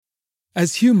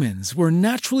As humans, we're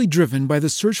naturally driven by the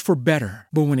search for better.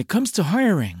 But when it comes to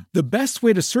hiring, the best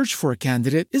way to search for a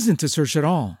candidate isn't to search at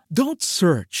all. Don't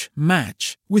search,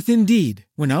 match with Indeed.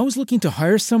 When I was looking to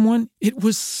hire someone, it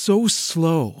was so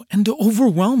slow and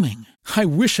overwhelming. I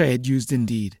wish I had used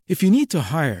Indeed. If you need to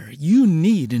hire, you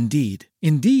need Indeed.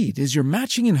 Indeed is your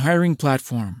matching and hiring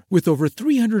platform with over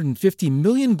 350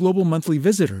 million global monthly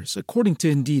visitors, according to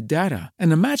Indeed data,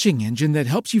 and a matching engine that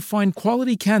helps you find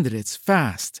quality candidates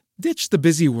fast. Ditch the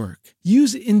busy work.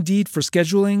 Use Indeed for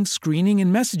scheduling, screening,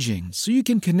 and messaging so you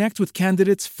can connect with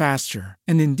candidates faster.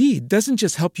 And Indeed doesn't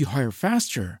just help you hire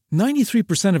faster.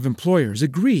 93% of employers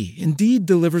agree Indeed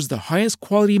delivers the highest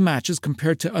quality matches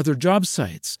compared to other job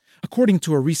sites, according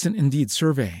to a recent Indeed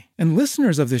survey. And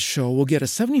listeners of this show will get a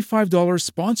 $75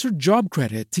 sponsored job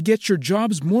credit to get your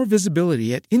jobs more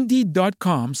visibility at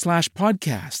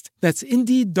Indeed.com/podcast. That's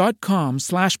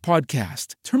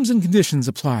Indeed.com/podcast. Terms and conditions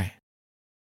apply.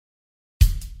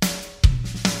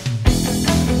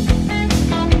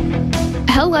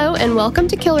 Hello and welcome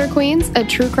to Killer Queens, a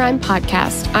true crime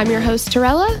podcast. I'm your host,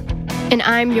 Torella. And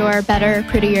I'm your better,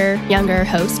 prettier, younger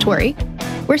host, Tori.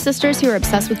 We're sisters who are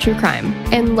obsessed with true crime.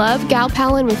 And love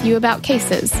gal-palin with you about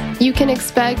cases. You can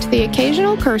expect the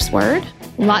occasional curse word,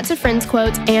 lots of Friends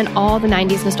quotes, and all the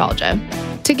 90s nostalgia.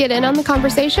 To get in on the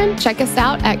conversation, check us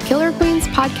out at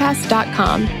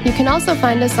KillerQueensPodcast.com. You can also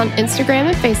find us on Instagram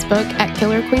and Facebook at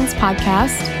Killer Queens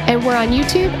Podcast. And we're on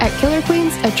YouTube at Killer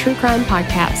Queens, a true crime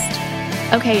podcast.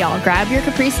 Okay, y'all, grab your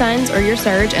Capri Suns or your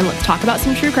Surge and let's talk about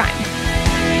some true crime.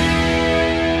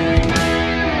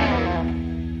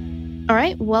 All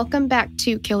right, welcome back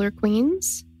to Killer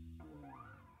Queens.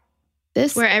 The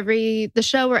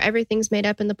show where everything's made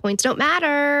up and the points don't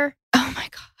matter. Oh my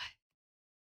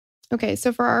God. Okay,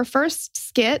 so for our first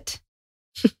skit,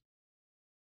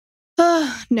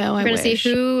 we're going to see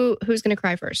who's going to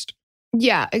cry first.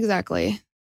 Yeah, exactly.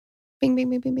 Bing, bing,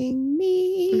 bing, bing, bing,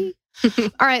 me.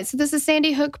 All right, so this is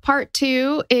Sandy Hook Part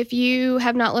 2. If you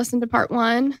have not listened to Part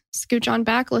 1, scooch on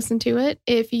back, listen to it.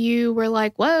 If you were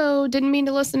like, whoa, didn't mean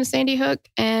to listen to Sandy Hook,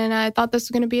 and I thought this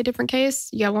was going to be a different case,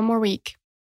 you got one more week.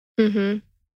 Mm-hmm.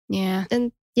 Yeah.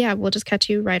 And yeah, we'll just catch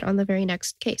you right on the very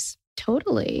next case.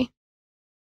 Totally.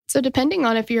 So depending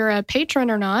on if you're a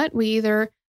patron or not, we either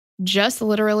just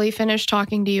literally finished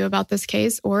talking to you about this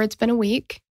case or it's been a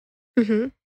week. Mm-hmm.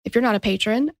 If you're not a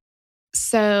patron.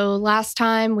 So last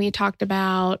time we talked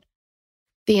about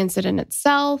the incident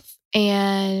itself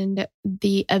and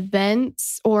the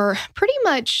events, or pretty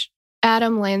much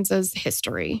Adam Lanza's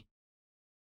history.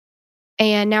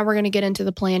 And now we're going to get into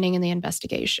the planning and the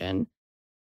investigation.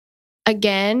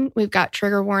 Again, we've got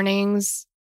trigger warnings,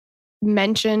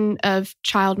 mention of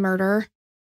child murder.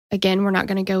 Again, we're not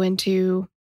going to go into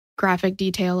graphic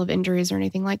detail of injuries or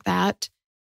anything like that.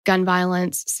 Gun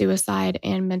violence, suicide,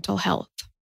 and mental health.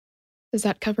 Does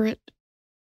that cover it?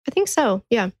 I think so,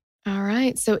 yeah. All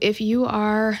right. So if you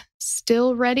are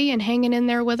still ready and hanging in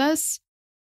there with us,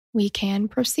 we can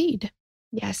proceed.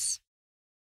 Yes.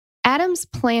 Adam's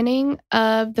planning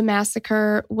of the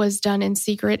massacre was done in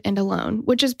secret and alone,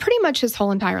 which is pretty much his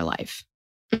whole entire life.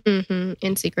 Mm-hmm.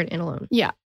 In secret and alone.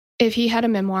 Yeah. If he had a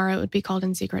memoir, it would be called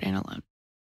In Secret and Alone.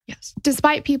 Yes.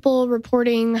 Despite people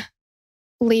reporting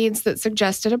leads that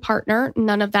suggested a partner,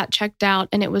 none of that checked out,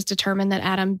 and it was determined that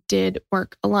Adam did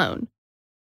work alone.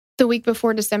 The week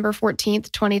before December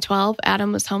 14th, 2012,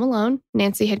 Adam was home alone.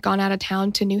 Nancy had gone out of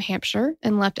town to New Hampshire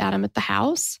and left Adam at the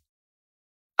house.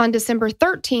 On December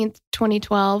 13th,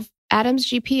 2012, Adam's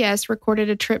GPS recorded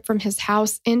a trip from his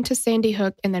house into Sandy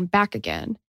Hook and then back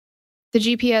again. The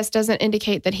GPS doesn't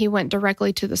indicate that he went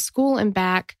directly to the school and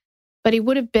back, but he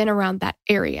would have been around that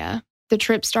area. The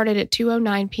trip started at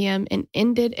 2:09 p.m. and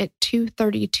ended at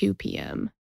 2:32 p.m.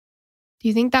 Do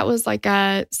you think that was like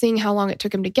seeing how long it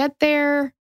took him to get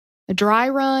there? A dry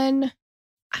run?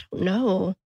 I don't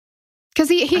know. Because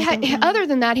he had, other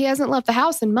than that, he hasn't left the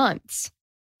house in months.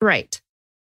 Right.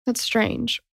 That's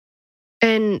strange.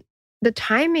 And the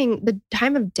time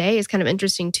of day is kind of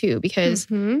interesting too, because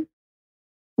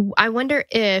I wonder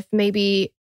if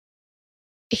maybe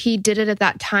he did it at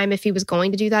that time. If he was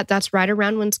going to do that, that's right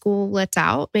around when school lets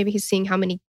out. Maybe he's seeing how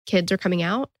many kids are coming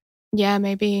out. Yeah,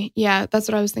 maybe. Yeah, that's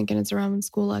what I was thinking. It's around when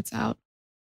school lets out.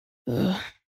 Ugh.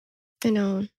 I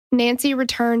know. Nancy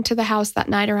returned to the house that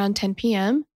night around 10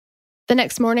 p.m. The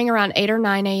next morning around 8 or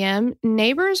 9 a.m.,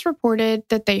 neighbors reported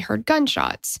that they heard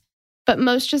gunshots, but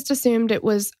most just assumed it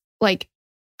was like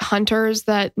hunters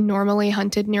that normally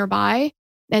hunted nearby.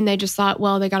 And they just thought,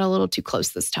 well, they got a little too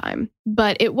close this time.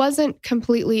 But it wasn't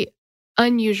completely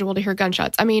unusual to hear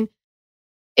gunshots. I mean,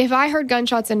 if I heard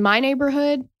gunshots in my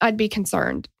neighborhood, I'd be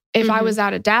concerned. If I was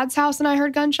out at Dad's house and I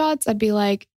heard gunshots, I'd be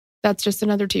like, that's just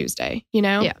another Tuesday, you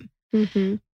know? Yeah.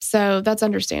 Mm-hmm. So that's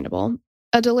understandable.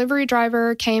 A delivery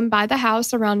driver came by the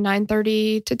house around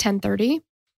 9:30 to 10:30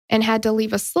 and had to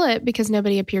leave a slip because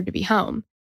nobody appeared to be home.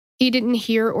 He didn't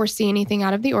hear or see anything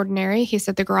out of the ordinary. He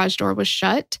said the garage door was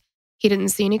shut. He didn't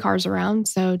see any cars around,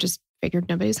 so just figured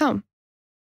nobody's home.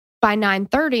 By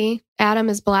 9:30, Adam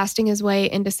is blasting his way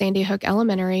into Sandy Hook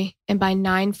Elementary, and by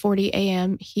 9:40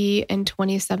 a.m., he and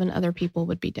 27 other people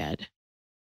would be dead.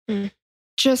 Mm.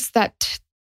 Just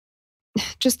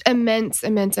immense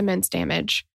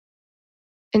damage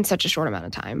in such a short amount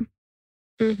of time.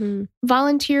 Mm-hmm.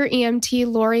 Volunteer EMT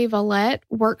Lori Valette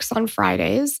works on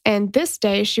Fridays, and this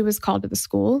day she was called to the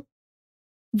school.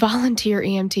 Volunteer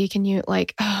EMT, can you,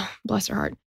 bless her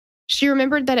heart. She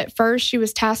remembered that at first she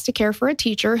was tasked to care for a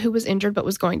teacher who was injured but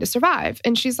was going to survive.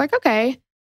 And she's like, okay,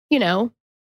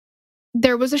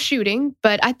 there was a shooting,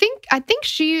 but I think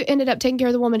she ended up taking care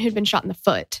of the woman who'd been shot in the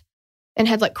foot and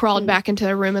had crawled back into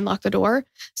the room and locked the door.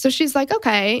 So she's like,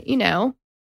 okay,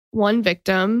 one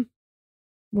victim,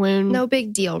 wound. No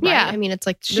big deal, right? Yeah. I mean, it's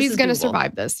like, she's going to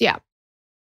survive this. Yeah.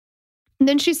 And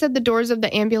then she said the doors of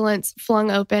the ambulance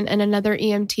flung open and another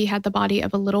EMT had the body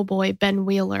of a little boy, Ben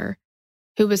Wheeler,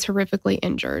 who was horrifically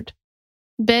injured.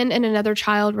 Ben and another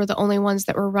child were the only ones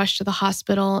that were rushed to the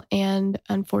hospital, and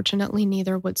unfortunately,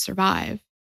 neither would survive.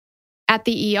 At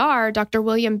the ER, Dr.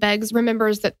 William Beggs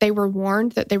remembers that they were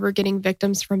warned that they were getting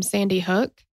victims from Sandy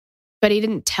Hook, but he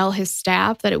didn't tell his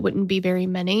staff that it wouldn't be very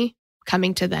many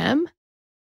coming to them.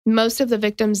 Most of the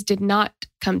victims did not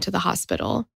come to the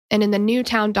hospital. And in the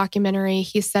Newtown documentary,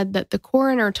 he said that the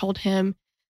coroner told him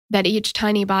that each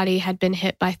tiny body had been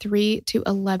hit by 3 to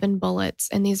 11 bullets,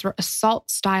 and these were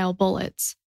assault-style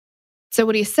bullets. So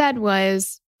what he said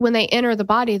was, when they enter the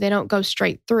body, they don't go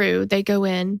straight through. They go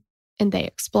in and they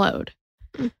explode.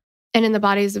 Mm. And in the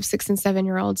bodies of 6 and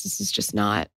 7-year-olds, this is just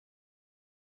not,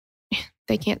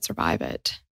 they can't survive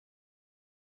it.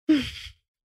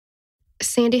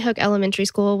 Sandy Hook Elementary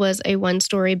School was a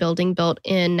one-story building built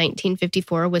in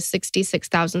 1954 with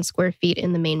 66,000 square feet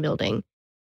in the main building.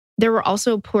 There were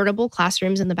also portable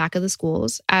classrooms in the back of the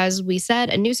schools. As we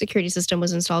said, a new security system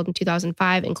was installed in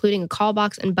 2005, including a call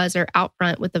box and buzzer out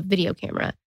front with a video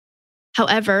camera.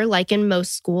 However, like in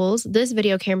most schools, this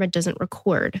video camera doesn't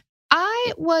record.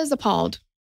 I was appalled.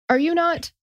 Are you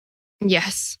not?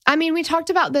 Yes. I mean, we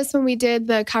talked about this when we did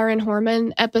the Kyron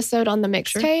Horman episode on the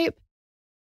mixtape. Sure.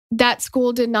 That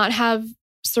school did not have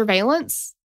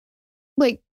surveillance,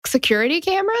 security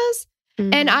cameras.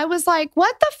 Mm-hmm. And I was like,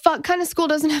 what the fuck kind of school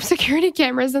doesn't have security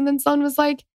cameras? And then someone was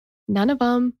like, none of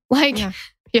them.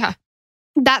 Yeah.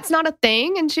 That's not a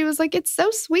thing. And she was like, it's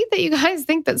so sweet that you guys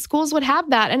think that schools would have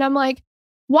that. And I'm like,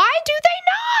 why do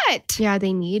they not? Yeah,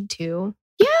 they need to.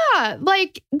 Yeah,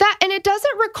 that. And it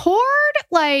doesn't record.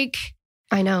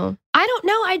 I know. I don't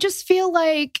know. I just feel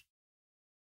like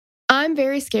I'm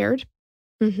very scared.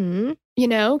 Mm-hmm.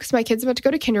 Because my kid's about to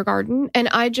go to kindergarten. And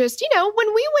I just,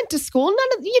 when we went to school,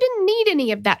 you didn't need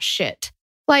any of that shit.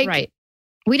 Right.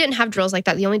 We didn't have drills like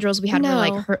that. The only drills we had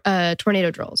were tornado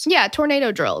drills. Yeah,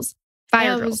 tornado drills.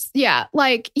 Fire drills. Yeah,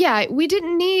 we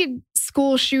didn't need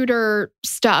school shooter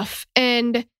stuff.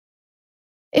 And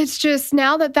it's just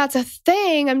now that that's a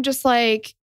thing, I'm just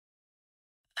like,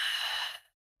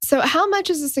 so how much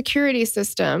is a security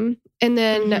system? And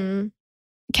then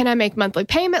can I make monthly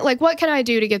payment? What can I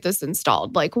do to get this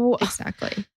installed?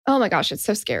 Exactly. Oh my gosh, it's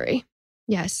so scary.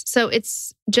 Yes. So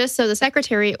it's just so the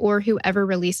secretary or whoever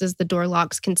releases the door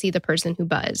locks can see the person who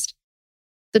buzzed.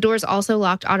 The doors also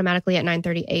locked automatically at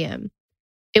 9:30 a.m.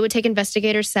 It would take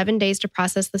investigators 7 days to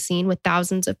process the scene with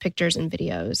thousands of pictures and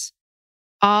videos.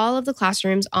 All of the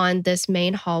classrooms on this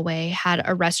main hallway had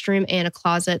a restroom and a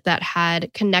closet that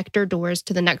had connector doors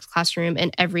to the next classroom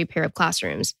in every pair of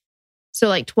classrooms.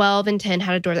 So 12 and 10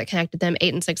 had a door that connected them,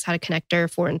 8 and 6 had a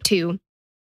connector, 4 and 2,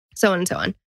 so on and so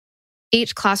on.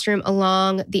 Each classroom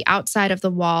along the outside of the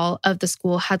wall of the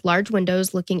school had large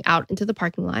windows looking out into the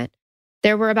parking lot.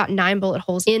 There were about 9 bullet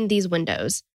holes in these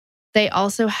windows. They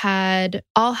also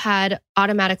all had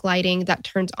automatic lighting that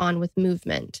turns on with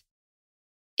movement.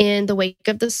 In the wake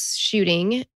of the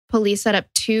shooting, police set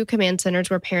up 2 command centers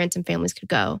where parents and families could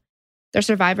go. Their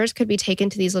survivors could be taken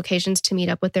to these locations to meet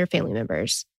up with their family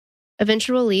members.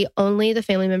 Eventually, only the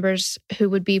family members who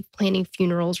would be planning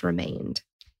funerals remained.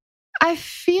 I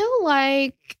feel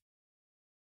like,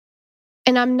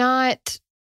 and I don't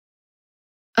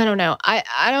know.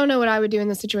 I don't know what I would do in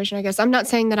this situation, I guess. I'm not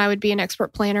saying that I would be an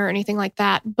expert planner or anything like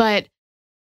that, but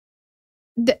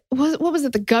what was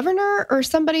it? The governor or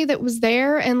somebody that was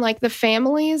there, and the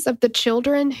families of the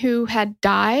children who had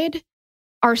died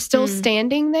are still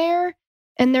standing there.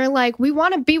 And they're like, we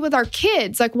want to be with our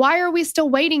kids. Like, why are we still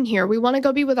waiting here? We want to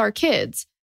go be with our kids.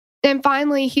 And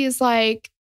finally, he's like,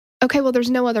 okay, well,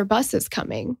 there's no other buses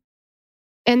coming.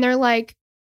 And they're like,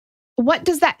 what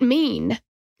does that mean?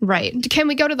 Right. Can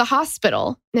we go to the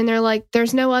hospital? And they're like, there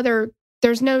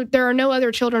are no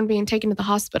other children being taken to the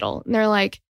hospital. And they're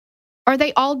like, are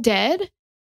they all dead?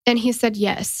 And he said,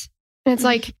 yes. And it's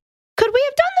like, could we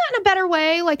have done that in a better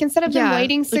way? Like, instead of them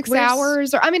waiting 6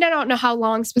 hours, or I mean, I don't know how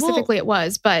long specifically it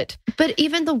was, but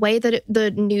even the way that the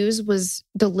news was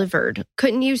delivered,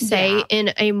 couldn't you say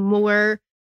in a more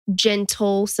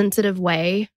gentle, sensitive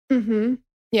way? Mm-hmm.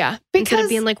 Yeah. Instead of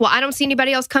being like, well, I don't see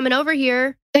anybody else coming over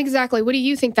here. Exactly. What do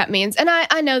you think that means? And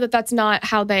I know that that's not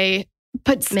how they,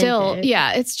 but still,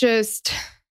 yeah, it's just,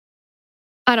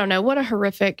 I don't know. What a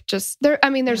horrific,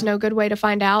 there's no good way to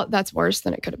find out. That's worse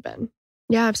than it could have been.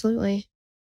 Yeah, absolutely.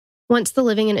 Once the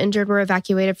living and injured were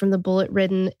evacuated from the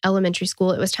bullet-ridden elementary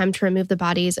school, it was time to remove the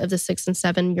bodies of the 6 and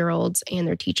 7-year-olds and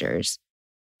their teachers.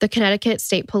 The Connecticut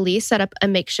State Police set up a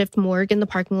makeshift morgue in the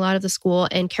parking lot of the school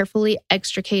and carefully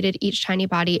extricated each tiny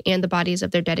body and the bodies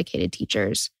of their dedicated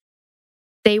teachers.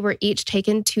 They were each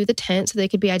taken to the tent so they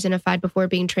could be identified before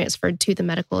being transferred to the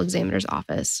medical examiner's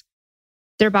office.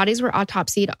 Their bodies were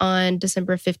autopsied on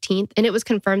December 15th, and it was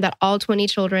confirmed that all 20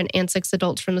 children and 6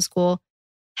 adults from the school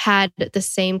had the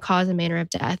same cause and manner of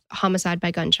death, homicide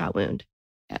by gunshot wound.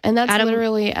 Yeah, and that's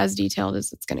literally as detailed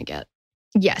as it's going to get.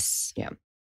 Yes. Yeah.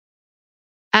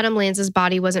 Adam Lanza's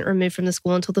body wasn't removed from the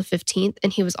school until the 15th,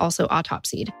 and he was also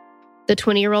autopsied. The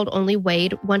 20-year-old only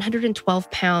weighed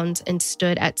 112 pounds and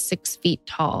stood at 6 feet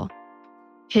tall.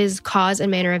 His cause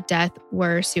and manner of death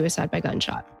were suicide by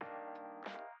gunshot.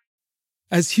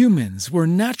 As humans, we're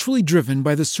naturally driven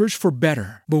by the search for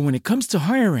better. But when it comes to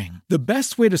hiring, the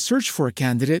best way to search for a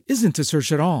candidate isn't to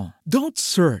search at all. Don't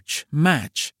search,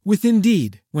 match with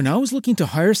Indeed. When I was looking to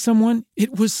hire someone,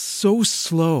 it was so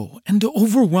slow and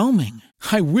overwhelming.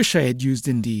 I wish I had used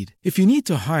Indeed. If you need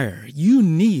to hire, you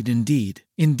need Indeed.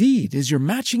 Indeed is your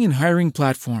matching and hiring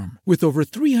platform with over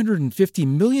 350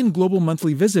 million global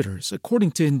monthly visitors,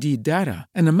 according to Indeed data,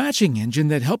 and a matching engine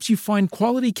that helps you find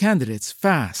quality candidates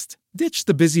fast. Ditch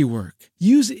the busy work.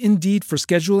 Use Indeed for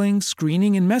scheduling,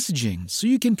 screening, and messaging so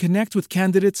you can connect with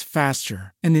candidates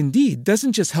faster. And Indeed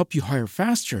doesn't just help you hire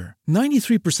faster.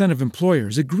 93% of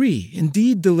employers agree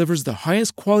Indeed delivers the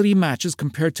highest quality matches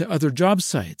compared to other job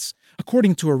sites,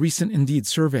 according to a recent Indeed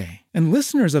survey. And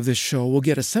listeners of this show will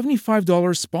get a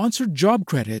 $75 sponsored job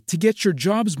credit to get your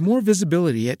jobs more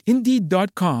visibility at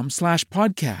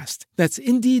Indeed.com/podcast. That's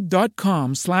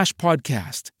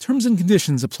Indeed.com/podcast. Terms and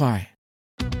conditions apply.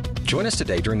 Join us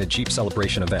today during the Jeep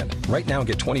Celebration event. Right now,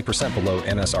 get 20% below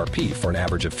MSRP for an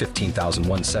average of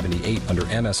 $15,178 under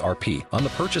MSRP on the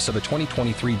purchase of a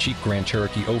 2023 Jeep Grand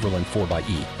Cherokee Overland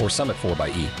 4xE or Summit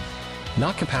 4xE.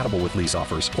 Not compatible with lease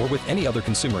offers or with any other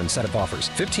consumer incentive offers.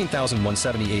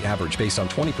 $15,178 average based on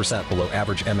 20% below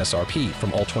average MSRP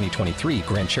from all 2023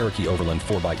 Grand Cherokee Overland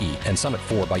 4xE and Summit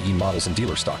 4xE models in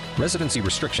dealer stock. Residency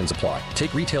restrictions apply.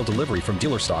 Take retail delivery from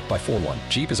dealer stock by 4/1.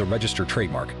 Jeep is a registered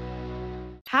trademark.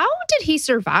 How did he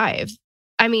survive?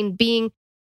 I mean,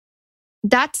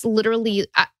 that's literally,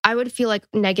 I would feel like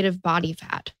negative body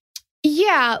fat.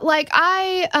 Yeah, like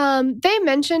they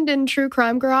mentioned in True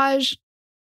Crime Garage,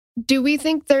 do we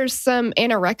think there's some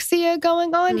anorexia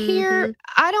going on here?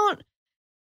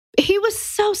 He was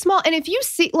so small. And if you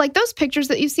see, like, those pictures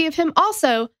that you see of him,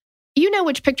 also, you know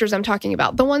which pictures I'm talking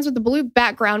about. The ones with the blue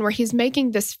background where he's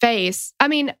making this face. I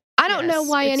mean, I don't know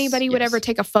why anybody would ever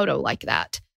take a photo like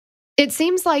that. It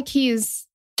seems like he's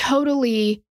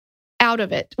totally out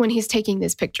of it when he's taking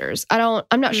these pictures.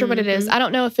 I'm not sure what it is. I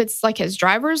don't know if it's like his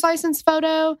driver's license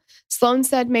photo. Sloan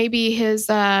said maybe his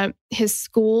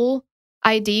school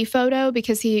ID photo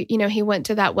because he went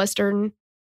to that Western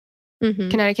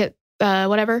Connecticut,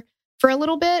 whatever, for a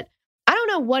little bit. I don't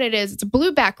know what it is. It's a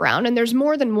blue background and there's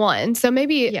more than one. So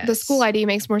maybe the school ID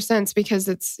makes more sense because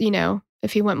it's,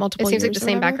 if he went multiple years. It seems like the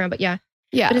same background, but yeah.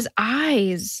 Yeah. But his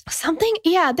eyes.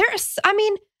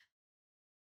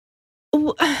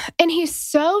 And he's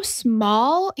so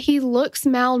small. He looks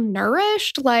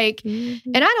malnourished. Like,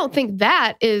 and I don't think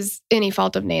that is any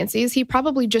fault of Nancy's. He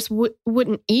probably just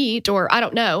wouldn't eat, or I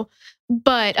don't know.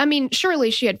 But I mean, surely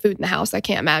she had food in the house. I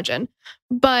can't imagine.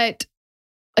 But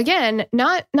again,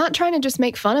 not trying to just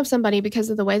make fun of somebody because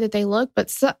of the way that they look.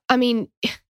 But he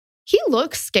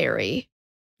looks scary.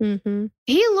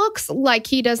 He looks like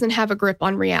he doesn't have a grip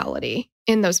on reality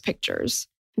in those pictures.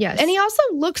 Yes. And he also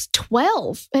looks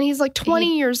 12 and he's like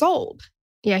 20 years old.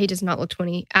 Yeah, he does not look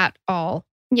 20 at all.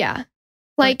 Yeah.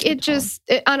 Like I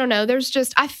don't know.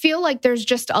 I feel like there's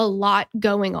just a lot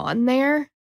going on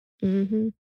there.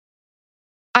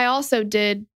 I also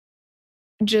did,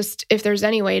 just if there's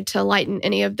any way to lighten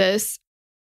any of this,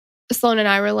 Sloan and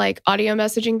I were like audio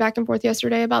messaging back and forth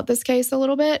yesterday about this case a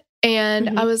little bit.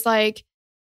 And I was like,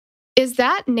 is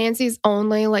that Nancy's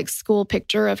only like school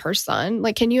picture of her son?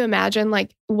 Like, can you imagine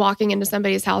like walking into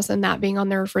somebody's house and that being on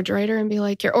their refrigerator and be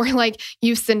like, or like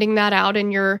you sending that out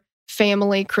in your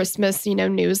family Christmas,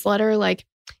 newsletter? Like,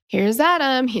 here's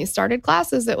Adam. He started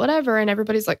classes at whatever. And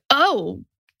everybody's like, oh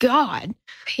God.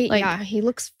 He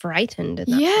looks frightened.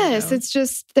 In that yes. photo. It's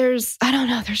just, there's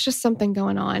just something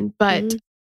going on. But,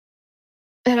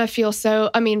 and I feel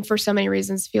for so many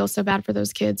reasons, feel so bad for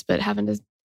those kids, but having to,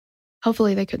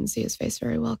 hopefully they couldn't see his face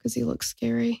very well because he looks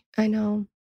scary. I know.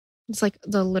 It's like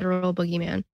the literal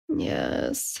boogeyman.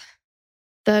 Yes.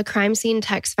 The crime scene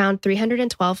techs found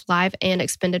 312 live and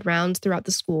expended rounds throughout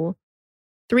the school.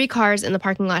 3 cars in the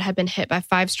parking lot had been hit by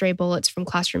 5 stray bullets from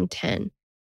classroom 10.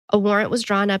 A warrant was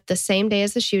drawn up the same day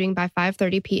as the shooting by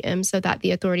 5:30 p.m. so that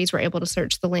the authorities were able to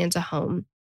search the Lanza home.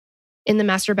 In the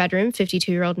master bedroom,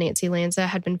 52-year-old Nancy Lanza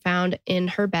had been found in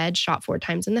her bed, shot 4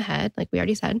 times in the head, like we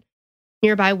already said.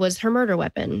 Nearby was her murder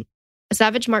weapon. A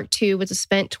Savage Mark II with a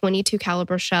spent .22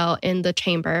 caliber shell in the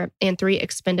chamber and 3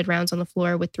 expended rounds on the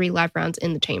floor with 3 live rounds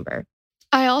in the chamber.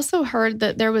 I also heard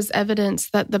that there was evidence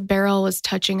that the barrel was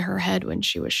touching her head when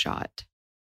she was shot.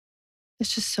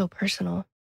 It's just so personal.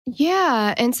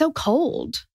 Yeah, and so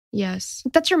cold. Yes.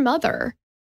 That's your mother.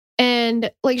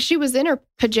 And like she was in her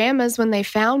pajamas when they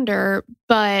found her,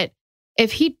 but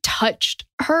if he touched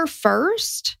her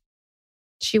first,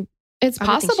 it's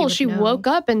possible she woke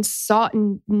up and saw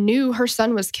and knew her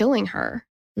son was killing her.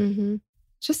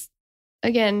 Just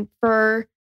again, for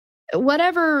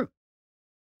whatever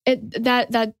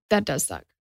that does suck.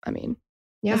 I mean,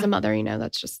 as a mother,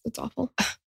 it's awful.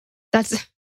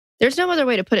 There's no other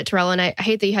way to put it, Terrell. And I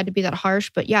hate that you had to be that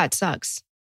harsh, but yeah, it sucks.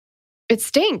 It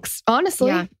stinks,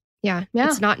 honestly. Yeah.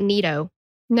 It's not neato.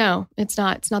 No, it's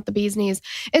not. It's not the bee's knees.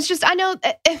 It's just, I know,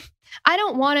 I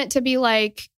don't want it to be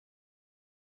like,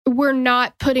 we're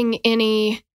not putting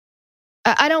any,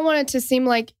 I don't want it to seem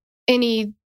like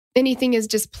anything is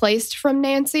displaced from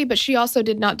Nancy, but she also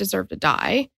did not deserve to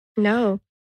die. No.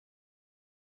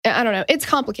 I don't know. It's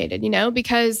complicated,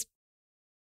 because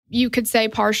you could say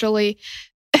partially,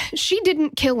 she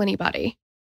didn't kill anybody.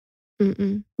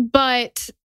 But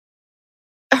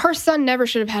her son never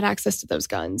should have had access to those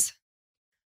guns.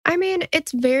 I mean,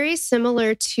 it's very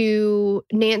similar to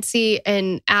Nancy,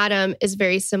 and Adam is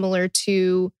very similar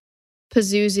to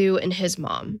Pazuzu and his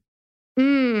mom.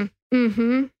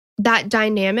 That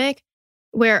dynamic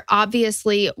where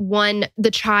obviously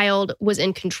the child was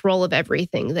in control of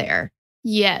everything there.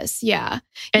 Yes, yeah.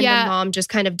 And the mom just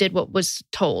kind of did what was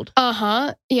told.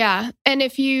 Yeah. And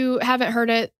if you haven't heard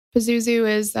it, Pazuzu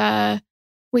is,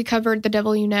 we covered The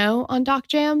Devil You Know on Doc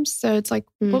Jams. So it's like,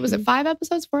 what was it, 5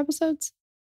 episodes, 4 episodes?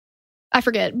 I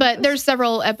forget, but there's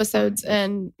several episodes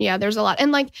and there's a lot.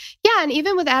 And and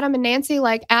even with Adam and Nancy,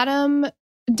 like Adam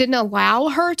didn't allow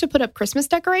her to put up Christmas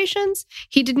decorations.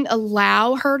 He didn't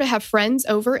allow her to have friends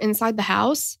over inside the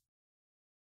house.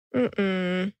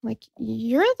 Like,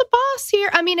 you're the boss here.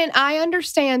 I mean, and I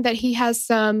understand that he has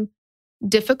some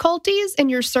difficulties and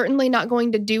you're certainly not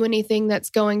going to do anything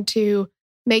that's going to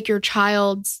make your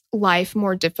child's life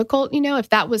more difficult. If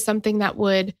that was something that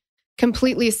would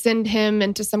completely send him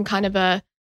into some kind of a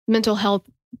mental health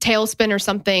tailspin or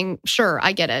something, sure,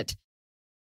 I get it.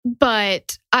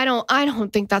 But I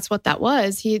don't think that's what that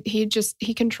was.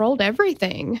 He controlled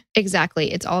everything.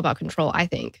 Exactly. It's all about control, I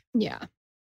think. Yeah.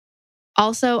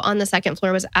 Also on the second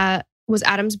floor was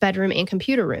Adam's bedroom and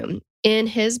computer room. In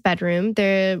his bedroom,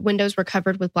 the windows were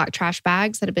covered with black trash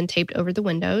bags that had been taped over the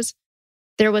windows.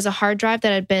 There was a hard drive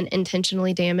that had been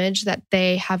intentionally damaged that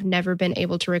they have never been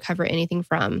able to recover anything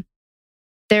from.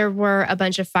 There were a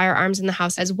bunch of firearms in the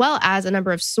house, as well as a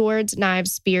number of swords,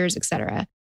 knives, spears, etc.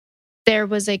 There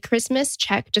was a Christmas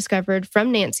check discovered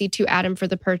from Nancy to Adam for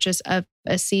the purchase of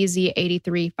a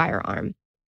CZ-83 firearm.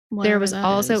 Whatever there was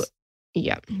also... is.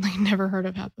 Yeah. I never heard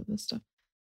of half of this stuff.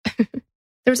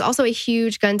 There was also a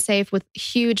huge gun safe with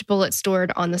huge bullets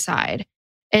stored on the side.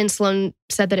 And Sloan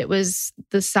said that it was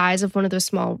the size of one of those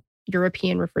small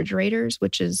European refrigerators,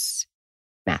 which is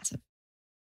massive.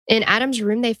 In Adam's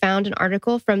room, they found an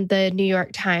article from the New York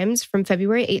Times from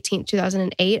February 18,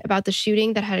 2008 about the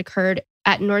shooting that had occurred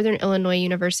at Northern Illinois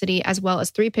University, as well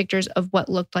as 3 pictures of what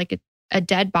looked like a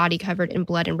dead body covered in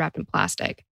blood and wrapped in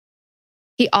plastic.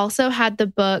 He also had the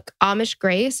book Amish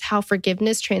Grace, How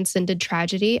Forgiveness Transcended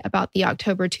Tragedy, about the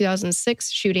October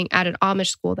 2006 shooting at an Amish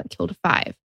school that killed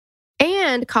 5.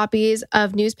 And copies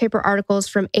of newspaper articles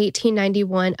from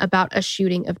 1891 about a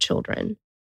shooting of children.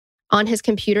 On his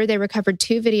computer, they recovered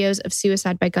 2 videos of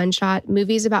suicide by gunshot,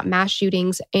 movies about mass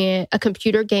shootings, and a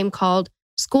computer game called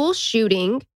School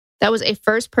Shooting that was a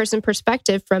first-person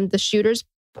perspective from the shooter's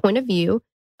point of view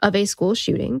of a school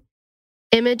shooting,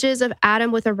 images of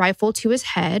Adam with a rifle to his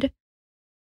head,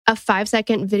 a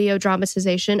 5-second video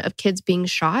dramatization of kids being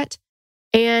shot,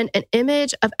 and an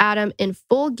image of Adam in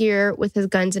full gear with his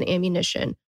guns and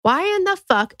ammunition. Why in the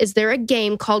fuck is there a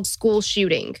game called School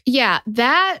Shooting? Yeah,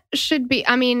 that should be,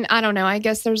 I mean, I don't know. I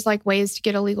guess there's like ways to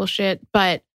get illegal shit,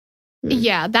 but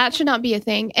yeah, that should not be a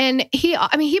thing. And he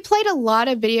played a lot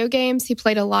of video games. He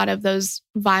played a lot of those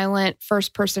violent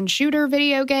first-person shooter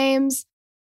video games.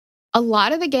 A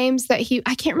lot of the games that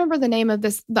I can't remember the name of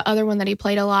the other one that he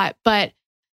played a lot, but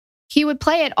he would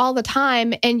play it all the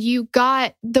time. And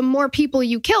the more people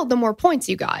you killed, the more points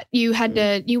you got. You had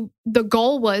the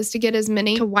goal was to get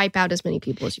to wipe out as many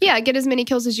people as you could. Yeah, get as many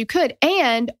kills as you could.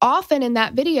 And often in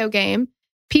that video game,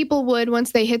 people would,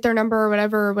 once they hit their number or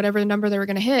whatever the number they were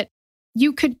going to hit,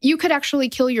 you could actually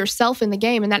kill yourself in the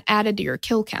game, and that added to your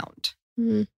kill count.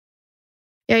 Mm-hmm.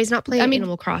 Yeah, he's not playing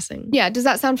Animal Crossing. Yeah, does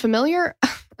that sound familiar?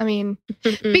 I mean,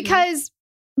 because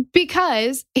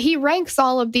he ranks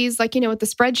all of these, like, with the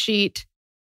spreadsheet,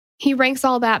 he ranks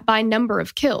all that by number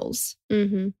of kills.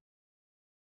 Mm-hmm.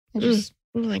 Oh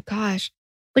my gosh.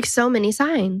 Like so many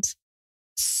signs.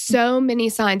 So many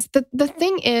signs. The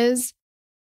thing is,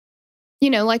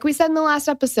 like we said in the last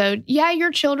episode, yeah, your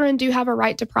children do have a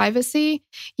right to privacy.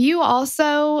 You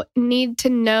also need to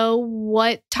know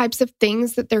what types of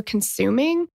things that they're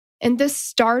consuming. And this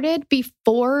started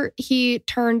before he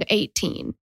turned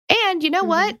 18. And you know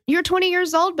what? You're 20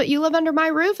 years old, but you live under my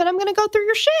roof, and I'm going to go through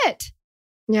your shit.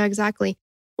 Yeah, exactly.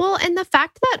 Well, and the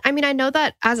fact that, I mean, I know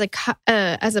that as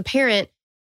a parent,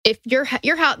 if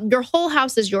your whole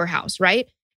house is your house, right?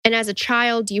 And as a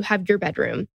child, you have your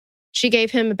bedroom. She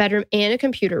gave him a bedroom and a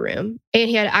computer room, and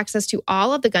he had access to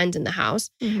all of the guns in the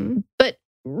house. Mm-hmm. But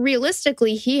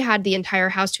realistically, he had the entire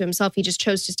house to himself. He just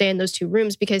chose to stay in those 2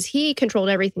 rooms because he controlled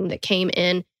everything that came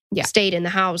in, stayed in the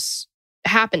house,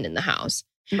 happened in the house.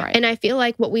 Right. And I feel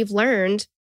like what we've learned,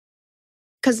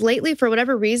 because lately, for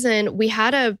whatever reason, we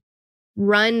had a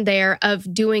run there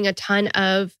of doing a ton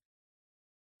of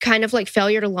kind of like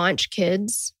failure to launch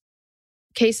kids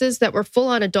cases that were full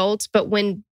on adults, but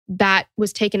when that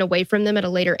was taken away from them at a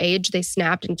later age, they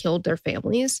snapped and killed their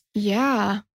families.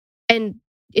 Yeah. And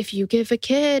if you give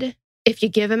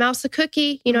a mouse a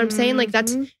cookie, you know what I'm saying? Like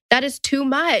that is too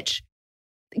much.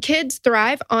 Kids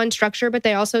thrive on structure, but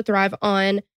they also thrive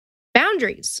on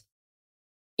boundaries.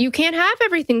 You can't have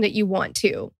everything that you want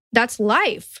to. That's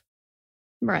life.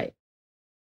 Right.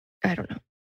 I don't know.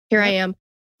 Here I am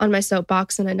on my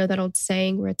soapbox, and I know that old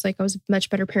saying where it's like, I was a much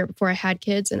better parent before I had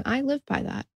kids, and I live by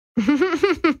that.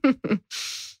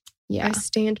 Yeah. I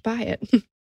stand by it.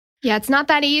 Yeah, it's not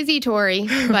that easy, Tori,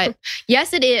 but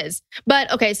yes, it is.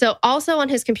 But okay, so also on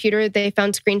his computer, they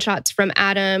found screenshots from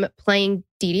Adam playing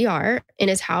DDR in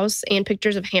his house and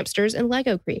pictures of hamsters and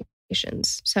Lego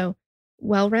creations. So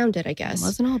well-rounded, I guess. It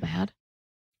wasn't all bad.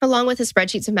 Along with his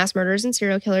spreadsheets of mass murderers and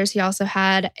serial killers, he also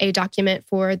had a document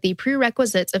for the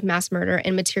prerequisites of mass murder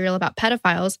and material about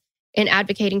pedophiles and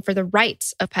advocating for the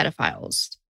rights of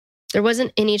pedophiles. There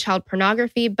wasn't any child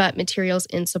pornography, but materials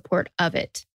in support of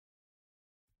it.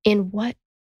 In what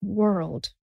world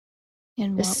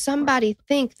does somebody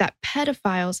think that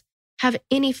pedophiles have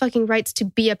any fucking rights to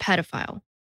be a pedophile?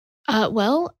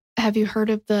 Well, have you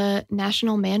heard of the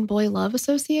National Man-Boy Love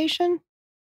Association?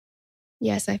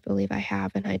 Yes, I believe I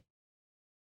have. And I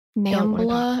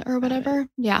NAMBLA or whatever.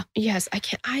 Yeah. Yes, I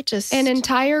can't. An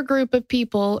entire group of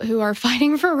people who are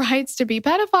fighting for rights to be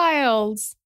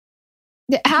pedophiles.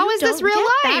 How is this real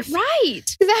life? That right.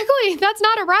 Exactly. That's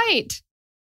not a right.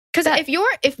 Because if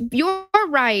your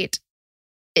right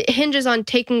it hinges on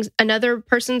taking another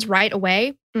person's right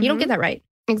away, you don't get that right.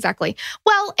 Exactly.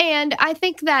 Well, and I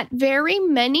think that very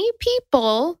many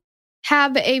people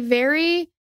have a very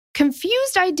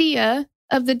confused idea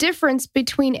of the difference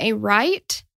between a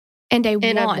right and a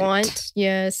want.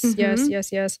 Yes,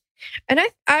 yes. And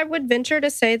I would venture to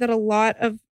say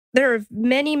that there are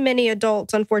many, many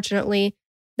adults, unfortunately,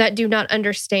 that do not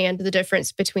understand the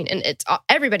difference between, and it's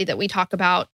everybody that we talk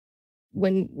about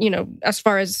when, as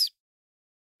far as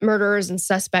murderers and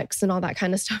suspects and all that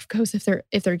kind of stuff goes,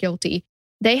 if they're guilty,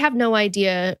 they have no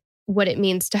idea what it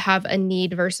means to have a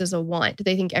need versus a want.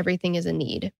 They think everything is a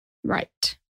need.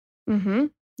 Right. Mm-hmm.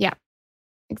 Yeah,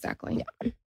 exactly.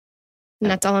 Yeah. And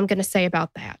that's all I'm going to say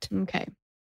about that.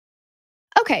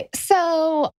 Okay,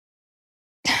 so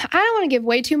I don't want to give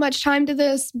way too much time to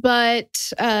this,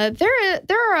 but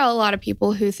there are a lot of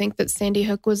people who think that Sandy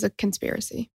Hook was a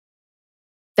conspiracy,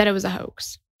 that it was a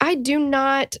hoax. I do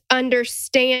not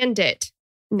understand it.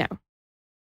 No,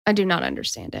 I do not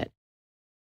understand it.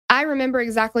 I remember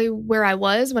exactly where I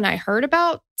was when I heard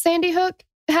about Sandy Hook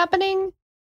happening.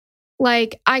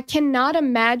 Like, I cannot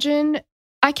imagine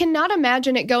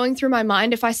it going through my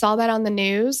mind if I saw that on the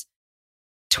news.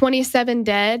 27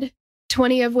 dead,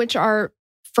 20 of which are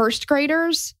first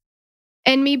graders.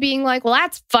 And me being like, well,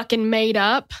 that's fucking made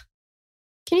up.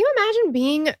 Can you imagine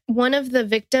being one of the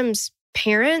victims'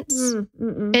 parents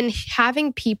and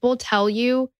having people tell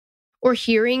you or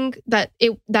hearing that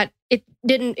it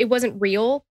wasn't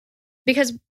real?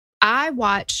 Because I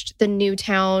watched the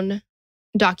Newtown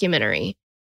documentary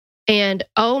and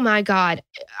oh my God,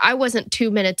 I wasn't 2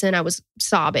 minutes in, I was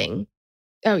sobbing.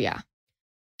 Oh yeah.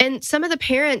 And some of the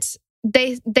parents,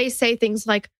 they say things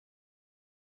like,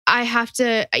 I have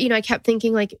to, I kept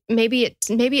thinking like, maybe it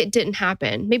didn't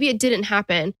happen. Maybe it didn't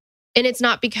happen. And it's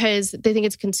not because they think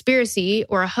it's a conspiracy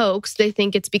or a hoax. They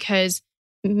think it's because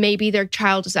maybe their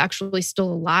child is actually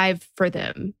still alive for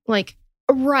them. Like,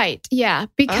 right. Yeah.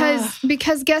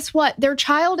 Because guess what? Their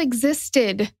child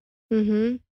existed.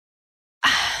 Mm-hmm.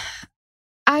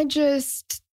 I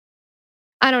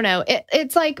don't know.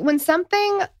 It's like when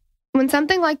something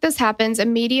like this happens,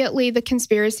 immediately the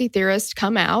conspiracy theorists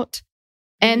come out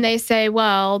and they say,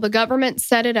 well, the government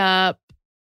set it up.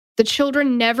 The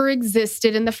children never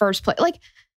existed in the first place. Like,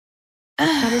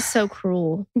 that is so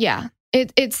cruel. Yeah,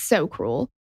 it's so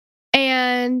cruel.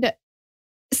 And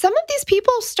some of these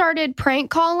people started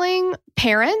prank calling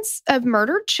parents of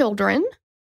murdered children.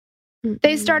 Mm-hmm.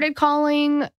 They started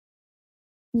calling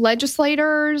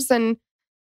legislators and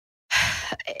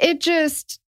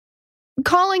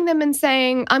calling them and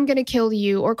saying, I'm going to kill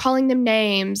you, or calling them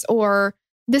names, or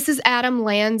this is Adam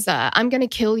Lanza, I'm going to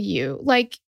kill you.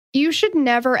 Like, you should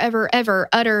never, ever, ever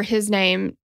utter his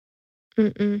name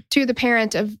to the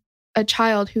parent of a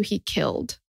child who he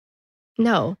killed.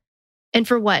 No. And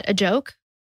for what? A joke?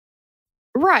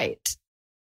 Right.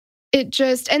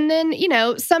 And then,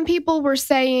 some people were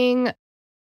saying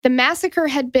the massacre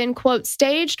had been, quote,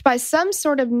 staged by some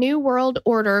sort of New World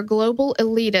Order global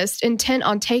elitist intent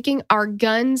on taking our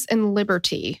guns and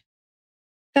liberty.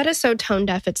 That is so tone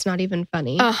deaf, it's not even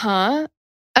funny. Uh-huh.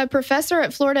 A professor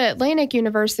at Florida Atlantic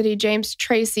University, James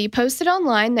Tracy, posted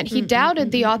online that he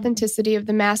doubted the authenticity of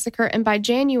the massacre. And by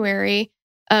January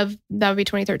that would be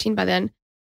 2013 by then,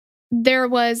 there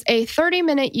was a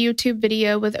 30-minute YouTube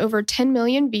video with over 10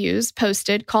 million views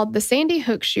posted called The Sandy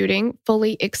Hook Shooting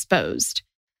Fully Exposed.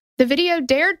 The video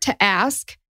dared to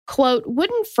ask, quote,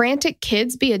 wouldn't frantic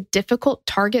kids be a difficult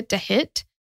target to hit?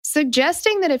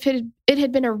 Suggesting that if it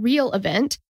had been a real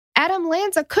event, Adam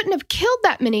Lanza couldn't have killed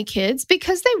that many kids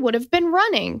because they would have been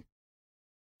running.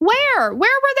 Where were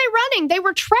they running? They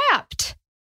were trapped.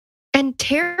 And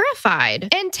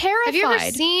terrified. Have you ever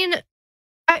seen,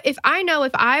 if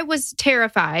I was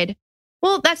terrified,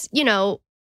 well, that's,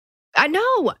 I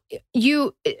know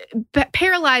you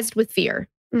paralyzed with fear.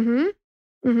 Mm-hmm.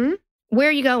 Mm-hmm. Where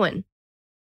are you going?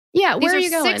 Yeah, where are you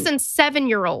going? 6 and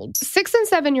 7-year-olds. 6 and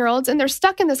 7-year-olds, and they're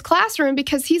stuck in this classroom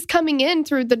because he's coming in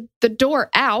through the door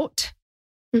out.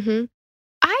 Mm-hmm.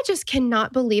 I just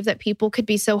cannot believe that people could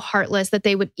be so heartless that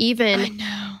they would even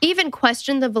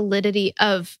question the validity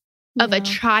of a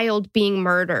child being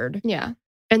murdered. Yeah.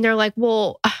 And they're like,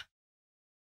 well,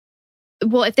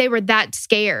 if they were that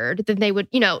scared, then they would,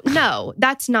 no,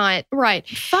 that's not right.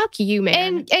 Fuck you,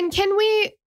 man. And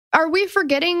are we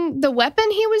forgetting the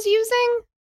weapon he was using?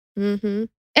 Mm-hmm.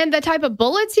 And the type of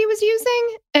bullets he was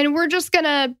using? And we're just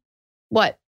gonna,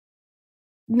 not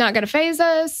gonna phase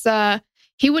us?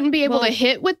 He wouldn't be able to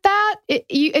hit with that.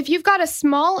 If you've got a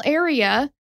small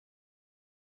area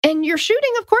and you're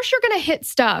shooting, of course you're gonna hit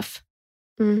stuff.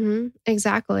 Mm-hmm.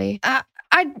 Exactly.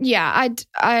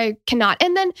 I cannot.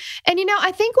 And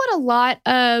I think what a lot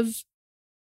of,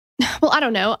 I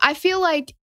don't know. I feel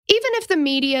like even if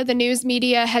the news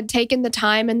media had taken the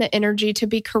time and the energy to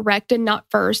be corrected, not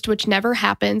first, which never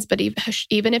happens, but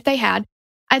even if they had,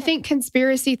 I think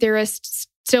conspiracy theorists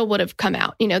still would have come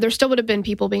out. There still would have been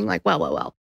people being like,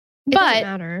 well. It doesn't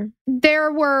matter.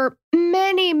 There were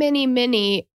many, many,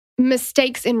 many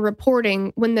mistakes in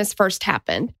reporting when this first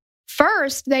happened.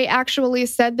 First, they actually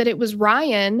said that it was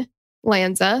Ryan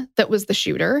Lanza that was the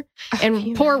shooter.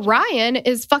 And poor Ryan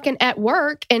is fucking at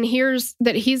work and hears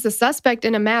that he's a suspect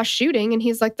in a mass shooting. And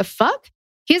he's like, the fuck?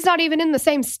 He's not even in the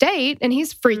same state and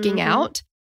he's freaking out.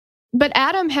 But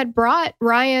Adam had brought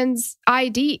Ryan's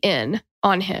ID in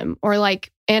on him, or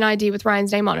like an ID with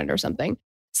Ryan's name on it or something.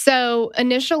 So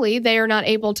initially they are not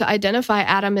able to identify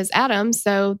Adam as Adam.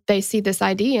 So they see this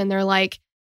ID and they're like,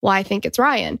 well, I think it's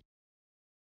Ryan.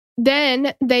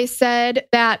 Then they said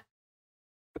that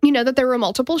that there were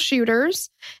multiple shooters.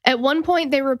 At one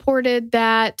point, they reported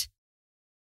that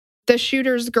the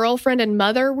shooter's girlfriend and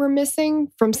mother were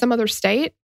missing from some other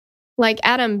state. Like,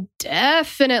 Adam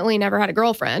definitely never had a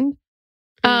girlfriend.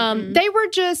 They were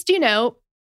just,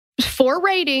 for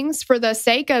ratings, for the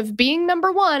sake of being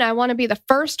number one. I want to be the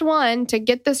first one to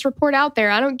get this report out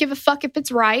there. I don't give a fuck if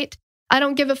it's right. I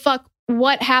don't give a fuck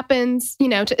what happens,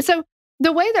 So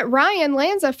the way that Ryan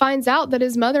Lanza finds out that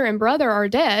his mother and brother are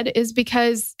dead is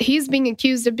because he's being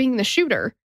accused of being the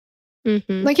shooter.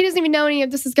 Like, he doesn't even know any of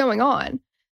this is going on.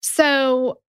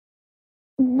 So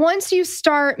once you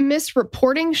start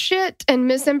misreporting shit and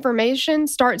misinformation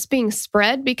starts being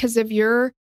spread because of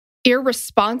your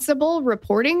irresponsible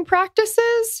reporting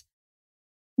practices,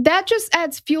 that just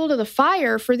adds fuel to the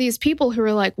fire for these people who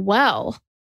are like, well,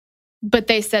 but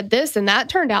they said this and that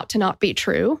turned out to not be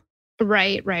true.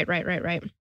 Right.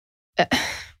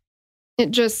 It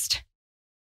just,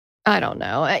 I don't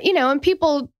know. And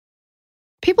people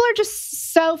are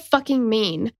just so fucking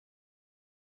mean.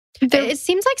 It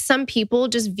seems like some people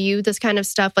just view this kind of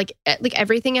stuff like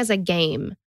everything as a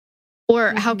game.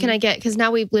 Or how can I get, because now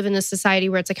we live in this society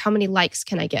where it's like, how many likes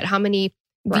can I get? How many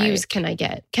views can I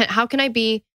get? How can I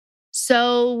be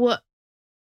so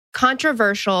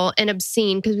controversial and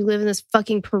obscene because we live in this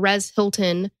fucking Perez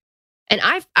Hilton. And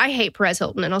I hate Perez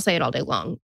Hilton, and I'll say it all day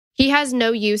long. He has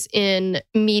no use in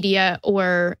media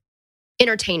or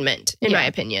entertainment, in my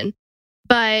opinion.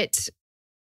 But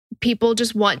people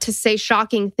just want to say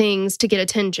shocking things to get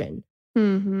attention.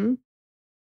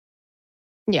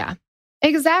 Yeah,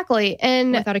 exactly.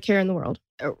 And without a care in the world.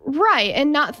 Right.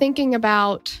 And not thinking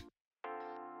about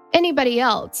anybody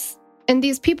else. And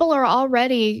these people are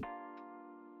already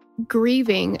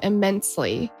grieving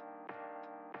immensely.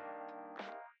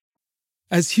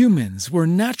 As humans, we're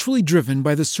naturally driven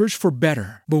by the search for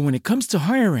better. But when it comes to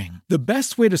hiring, the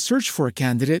best way to search for a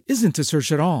candidate isn't to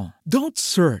search at all. Don't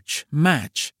search,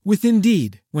 match with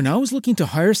Indeed. When I was looking to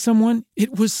hire someone,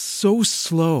 it was so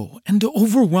slow and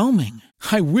overwhelming.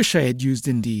 I wish I had used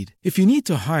Indeed. If you need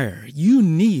to hire, you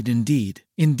need Indeed.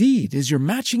 Indeed is your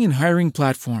matching and hiring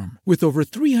platform with over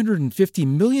 350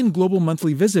 million global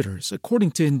monthly visitors,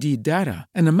 according to Indeed data,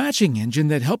 and a matching engine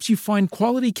that helps you find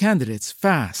quality candidates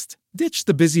fast. Ditch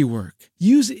the busy work.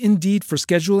 Use Indeed for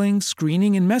scheduling,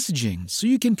 screening, and messaging so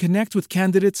you can connect with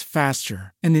candidates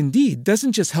faster. And Indeed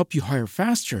doesn't just help you hire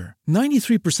faster.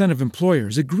 93% of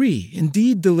employers agree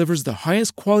Indeed delivers the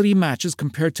highest quality matches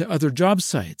compared to other job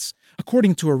sites,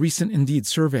 according to a recent Indeed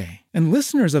survey. And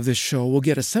listeners of this show will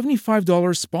get a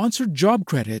 $75 sponsored job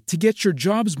credit to get your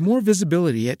jobs more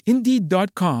visibility at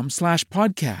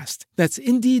Indeed.com/podcast. That's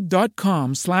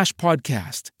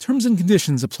Indeed.com/podcast. Terms and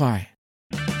conditions apply.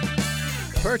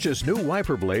 Purchase new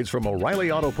wiper blades from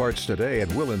O'Reilly Auto Parts today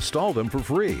and we'll install them for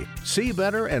free. See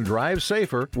better and drive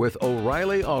safer with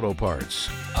O'Reilly Auto Parts.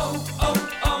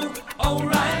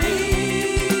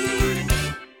 O'Reilly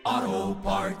Auto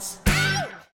Parts.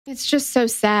 It's just so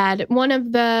sad. One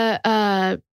of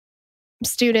the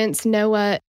students,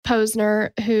 Noah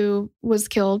Posner, who was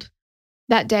killed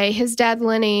that day, his dad,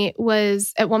 Lenny,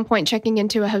 was at one point checking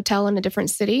into a hotel in a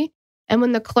different city. And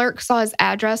when the clerk saw his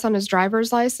address on his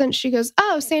driver's license, she goes,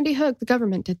 "Oh, Sandy Hook, the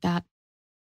government did that."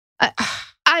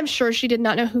 I'm sure she did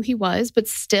not know who he was, but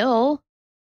still,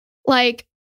 and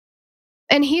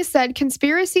he said,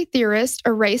 "Conspiracy theorists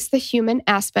erase the human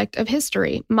aspect of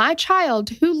history. My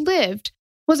child who lived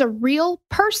was a real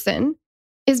person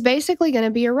is basically going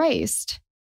to be erased."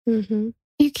 You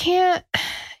can't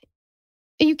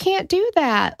do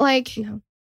that. No.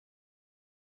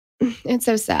 It's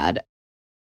so sad.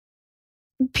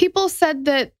 People said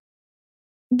that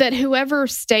whoever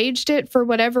staged it, for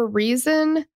whatever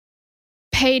reason,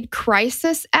 paid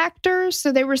crisis actors.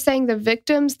 So they were saying the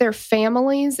victims, their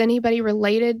families, anybody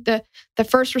related, the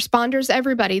first responders,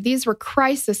 everybody, these were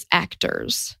crisis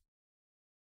actors.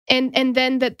 And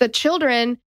then that the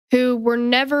children who were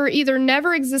never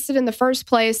existed in the first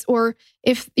place, or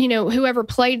if, whoever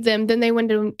played them, then they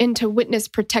went into witness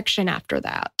protection after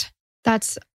that.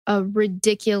 That's a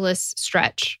ridiculous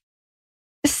stretch.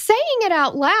 Saying it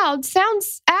out loud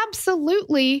sounds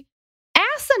absolutely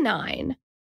asinine.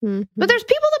 But there's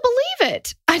people that believe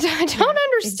it. I don't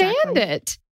understand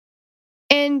it.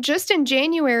 And just in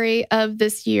January of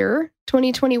this year,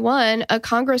 2021, a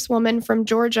congresswoman from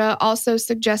Georgia also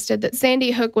suggested that Sandy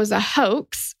Hook was a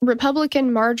hoax.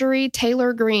 Republican Marjorie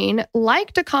Taylor Greene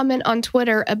liked a comment on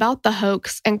Twitter about the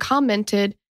hoax and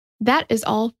commented, "That is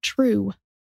all true."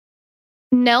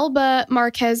 Nelba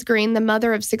Marquez Greene, the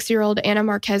mother of 6-year-old Anna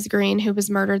Marquez Greene, who was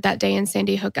murdered that day in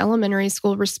Sandy Hook Elementary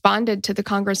School, responded to the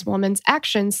congresswoman's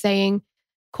actions, saying,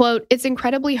 Quote, "It's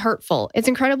incredibly hurtful. It's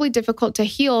incredibly difficult to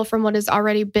heal from what has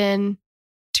already been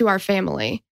to our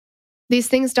family. These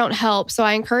things don't help, so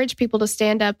I encourage people to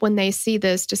stand up when they see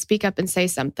this, to speak up and say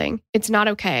something. It's not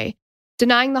okay.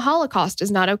 Denying the Holocaust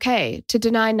is not okay. To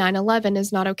deny 9/11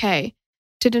 is not okay.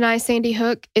 To deny Sandy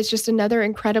Hook is just another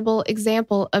incredible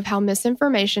example of how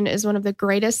misinformation is one of the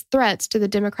greatest threats to the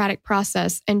democratic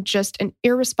process and just an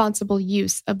irresponsible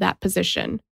use of that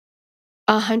position."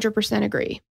 100%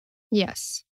 agree.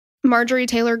 Yes. Marjorie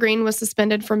Taylor Greene was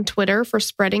suspended from Twitter for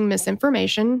spreading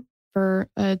misinformation for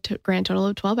a grand total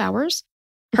of 12 hours.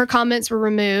 Her comments were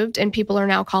removed and people are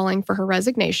now calling for her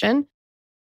resignation.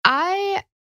 I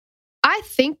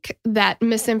think that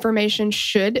misinformation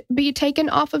should be taken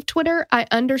off of Twitter. I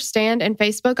understand, and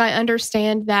Facebook, I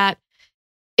understand that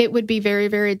it would be very,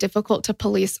 very difficult to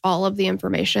police all of the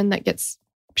information that gets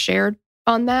shared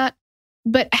on that.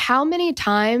 But how many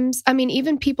times, I mean,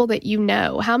 even people that you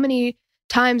know, how many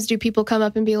times do people come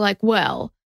up and be like,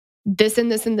 well, this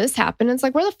and this and this happened? And it's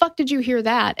like, where the fuck did you hear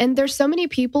that? And there's so many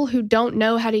people who don't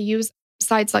know how to use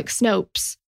sites like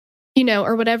Snopes, you know,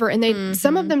 or whatever. And they,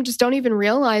 some of them just don't even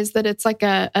realize that it's like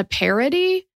a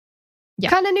parody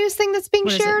kind of news thing that's being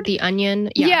shared. The Onion.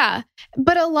 Yeah.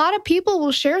 But a lot of people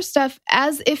will share stuff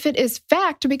as if it is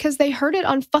fact because they heard it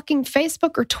on fucking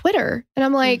Facebook or Twitter. And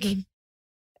I'm like,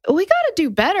 we got to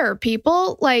do better,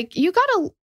 people. Like, you got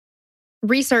to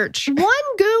research.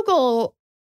 One Google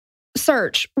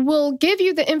search will give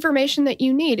you the information that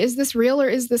you need. Is this real or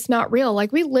is this not real?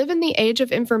 Like, we live in the age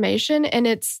of information, and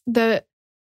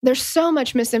there's so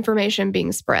much misinformation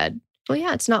being spread. Well,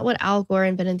 yeah, it's not what Al Gore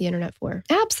invented the internet for.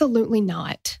 Absolutely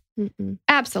not.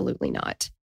 Absolutely not.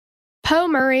 Poe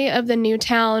Murray of the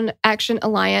Newtown Action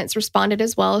Alliance responded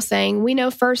as well, saying, "We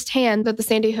know firsthand that the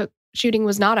Sandy Hook shooting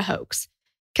was not a hoax.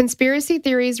 Conspiracy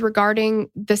theories regarding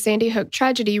the Sandy Hook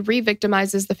tragedy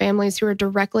re-victimizes the families who are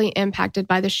directly impacted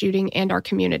by the shooting and our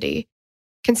community.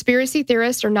 Conspiracy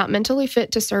theorists are not mentally fit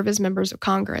to serve as members of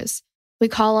Congress. We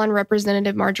call on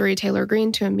Representative Marjorie Taylor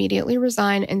Greene to immediately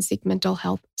resign and seek mental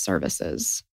health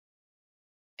services."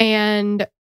 And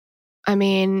I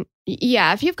mean,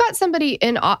 yeah, if you've got somebody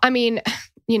in, I mean,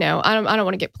 you know, I don't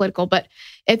want to get political, but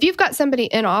if you've got somebody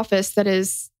in office that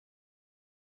is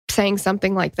saying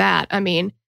something like that, I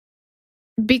mean,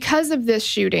 because of this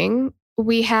shooting,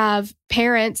 we have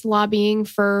parents lobbying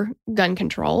for gun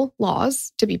control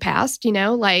laws to be passed, you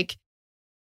know, like,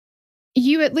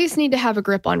 you at least need to have a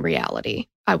grip on reality,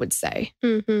 I would say.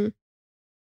 I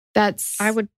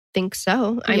would think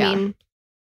so. I mean,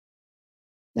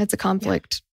 that's a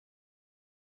conflict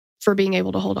for being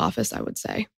able to hold office, I would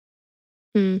say.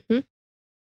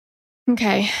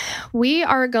 Okay. We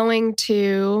are going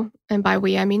to, and by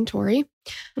we, I mean Tori.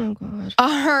 Oh God.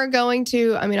 Are going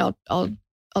to, I mean, I'll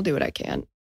do what I can.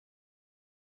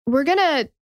 We're going to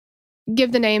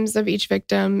give the names of each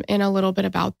victim and a little bit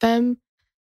about them.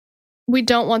 We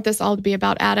don't want this all to be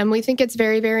about Adam. We think it's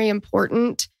very, very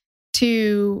important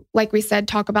to, like we said,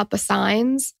 talk about the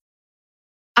signs.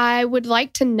 I would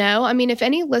like to know, I mean, if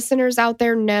any listeners out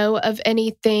there know of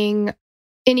anything,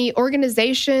 any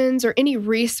organizations or any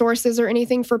resources or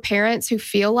anything for parents who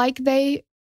feel like they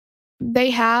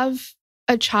have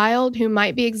a child who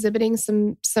might be exhibiting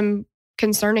some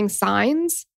concerning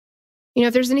signs. You know,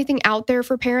 if there's anything out there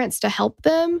for parents to help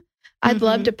them, I'd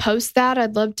love to post that.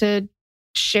 I'd love to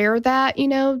share that, you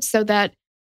know, so that,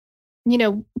 you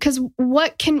know, because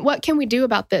what can we do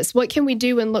about this? What can we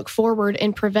do and look forward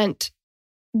and prevent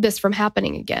this from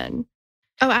happening again?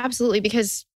 Oh, absolutely.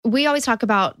 Because we always talk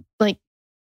about like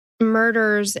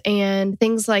murders and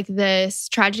things like this,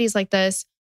 tragedies like this.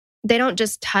 They don't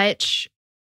just touch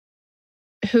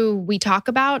who we talk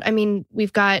about. I mean,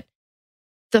 we've got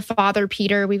the father,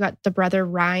 Peter, we've got the brother,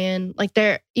 Ryan. Like,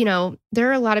 there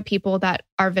are a lot of people that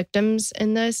are victims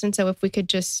in this. And so if we could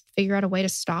just figure out a way to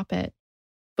stop it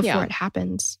before it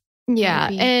happens. Yeah.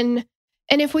 And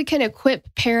if we can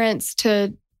equip parents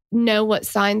to know what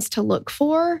signs to look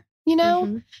for, you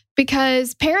know,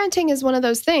 because parenting is one of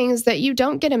those things that you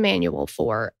don't get a manual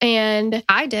for. And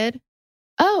I did.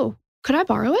 Oh, could I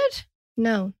borrow it?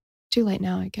 No. Too late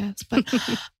now, I guess. But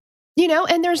you know,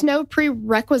 and there's no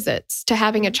prerequisites to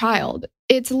having a child.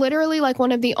 It's literally like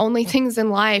one of the only things in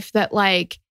life that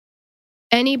like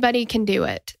anybody can do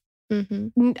it.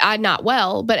 Not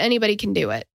well, but anybody can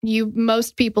do it.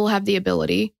 Most people have the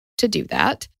ability to do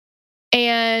that.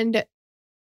 And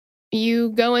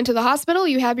you go into the hospital,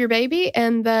 you have your baby,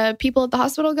 and the people at the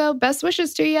hospital go, "Best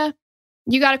wishes to you.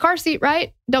 You got a car seat,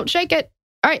 right? Don't shake it.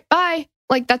 All right, bye."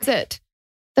 Like, that's it.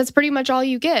 That's pretty much all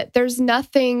you get. There's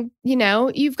nothing, you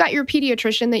know, you've got your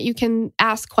pediatrician that you can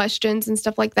ask questions and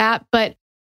stuff like that. But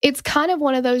it's kind of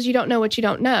one of those, you don't know what you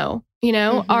don't know, you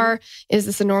know, is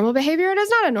this a normal behavior? It is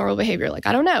not a normal behavior. Like,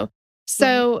 I don't know.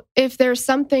 So if there's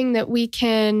something that we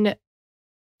can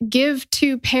give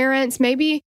to parents,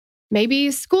 maybe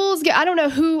schools I don't know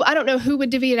who would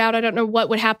divvy it out. I don't know what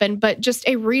would happen, but just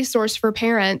a resource for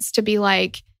parents to be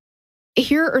like,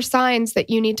 here are signs that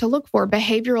you need to look for,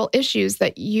 behavioral issues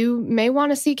that you may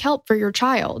want to seek help for your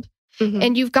child.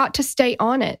 And you've got to stay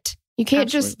on it. You can't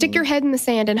just stick your head in the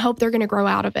sand and hope they're going to grow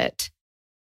out of it.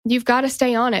 You've got to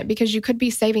stay on it because you could be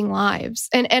saving lives.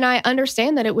 And I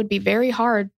understand that it would be very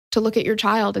hard to look at your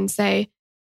child and say,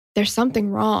 there's something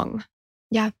wrong.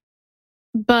 Yeah.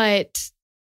 But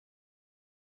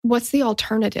what's the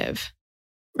alternative?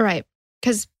 Right.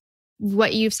 Because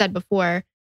what you've said before,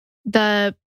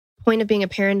 the point of being a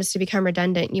parent is to become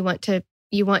redundant. You want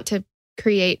to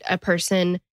create a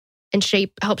person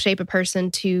and help shape a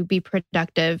person to be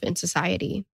productive in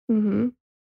society.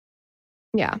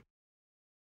 Yeah.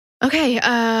 Okay.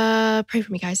 Pray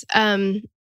for me, guys.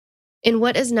 In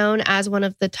what is known as one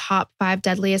of the top 5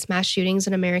 deadliest mass shootings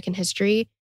in American history,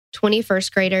 20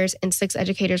 first graders and 6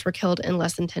 educators were killed in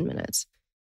less than 10 minutes.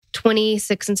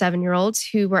 26 and 7-year-olds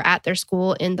who were at their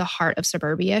school in the heart of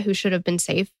suburbia, who should have been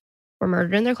safe, were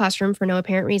murdered in their classroom for no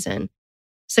apparent reason.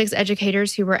 6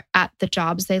 educators who were at the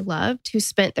jobs they loved, who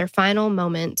spent their final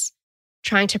moments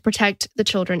trying to protect the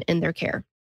children in their care.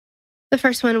 The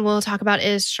first one we'll talk about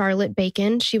is Charlotte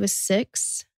Bacon. She was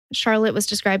 6. Charlotte was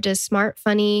described as smart,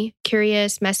 funny,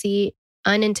 curious, messy,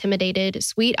 unintimidated,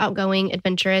 sweet, outgoing,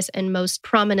 adventurous, and most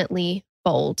prominently,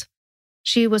 bold.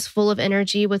 She was full of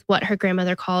energy with what her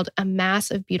grandmother called a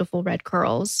mass of beautiful red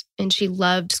curls, and she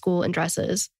loved school and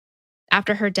dresses.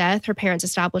 After her death, her parents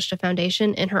established a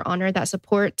foundation in her honor that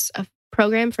supports a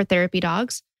program for therapy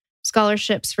dogs,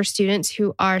 scholarships for students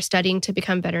who are studying to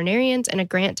become veterinarians, and a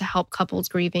grant to help couples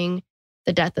grieving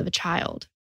the death of a child.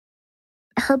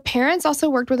 Her parents also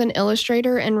worked with an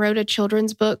illustrator and wrote a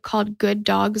children's book called Good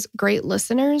Dogs, Great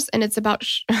Listeners. And it's about...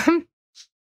 I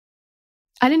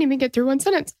didn't even get through one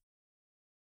sentence.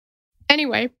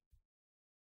 Anyway,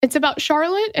 it's about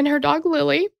Charlotte and her dog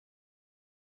Lily.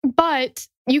 But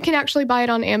you can actually buy it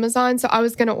on Amazon. So I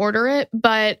was going to order it,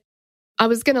 but I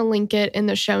was going to link it in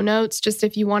the show notes just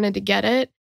if you wanted to get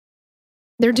it.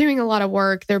 They're doing a lot of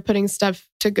work. They're putting stuff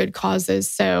to good causes.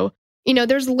 So, you know,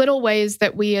 there's little ways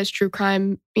that we as true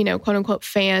crime, you know, quote unquote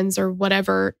fans or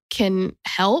whatever can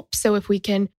help. So if we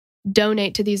can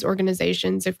donate to these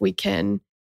organizations, if we can,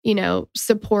 you know,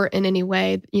 support in any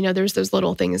way, you know, there's those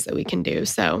little things that we can do.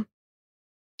 So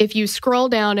if you scroll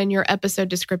down in your episode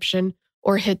description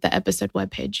or hit the episode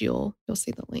webpage, you'll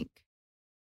see the link.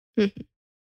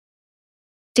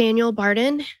 Daniel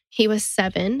Barden, he was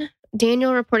 7.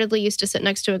 Daniel reportedly used to sit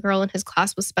next to a girl in his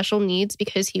class with special needs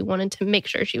because he wanted to make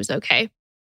sure she was okay.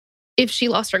 If she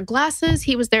lost her glasses,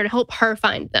 he was there to help her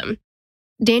find them.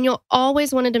 Daniel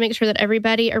always wanted to make sure that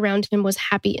everybody around him was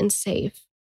happy and safe.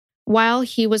 While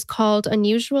he was called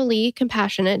unusually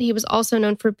compassionate, he was also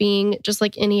known for being just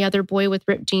like any other boy with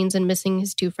ripped jeans and missing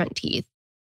his 2 front teeth.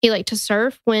 He liked to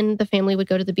surf when the family would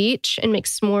go to the beach and make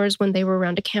s'mores when they were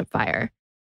around a campfire.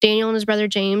 Daniel and his brother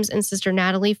James and sister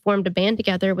Natalie formed a band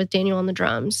together with Daniel on the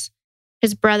drums.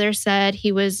 His brother said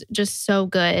he was just so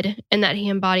good and that he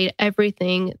embodied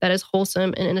everything that is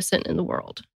wholesome and innocent in the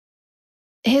world.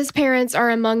 His parents are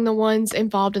among the ones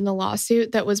involved in the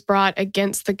lawsuit that was brought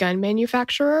against the gun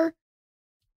manufacturer.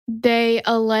 They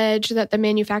allege that the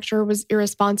manufacturer was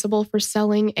irresponsible for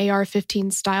selling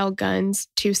AR-15 style guns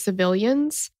to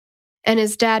civilians. And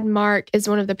his dad, Mark, is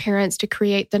one of the parents to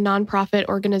create the nonprofit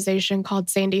organization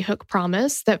called Sandy Hook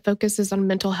Promise that focuses on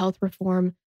mental health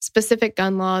reform, specific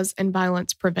gun laws, and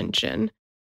violence prevention.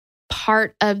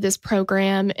 Part of this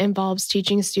program involves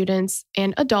teaching students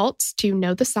and adults to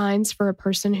know the signs for a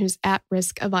person who's at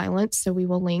risk of violence. So we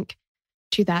will link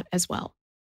to that as well.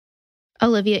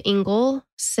 Olivia Engel,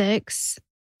 6.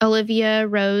 Olivia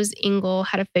Rose Engel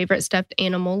had a favorite stuffed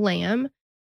animal, lamb.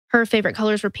 Her favorite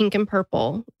colors were pink and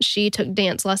purple. She took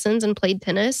dance lessons and played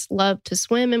tennis, loved to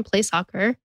swim and play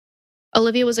soccer.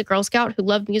 Olivia was a Girl Scout who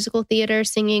loved musical theater,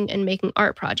 singing, and making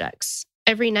art projects.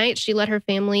 Every night, she led her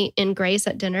family in grace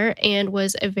at dinner and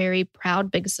was a very proud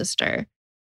big sister.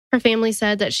 Her family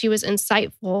said that she was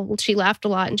insightful, she laughed a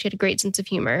lot, and she had a great sense of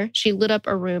humor. She lit up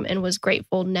a room and was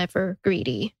grateful, never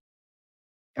greedy.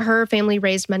 Her family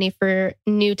raised money for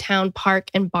Newtown Park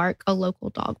and Bark, a local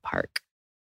dog park.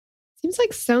 Seems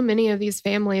like so many of these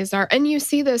families are, and you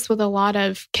see this with a lot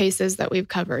of cases that we've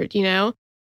covered, you know?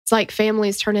 It's like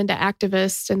families turn into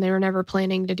activists and they were never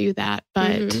planning to do that.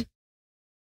 But,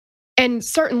 and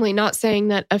certainly not saying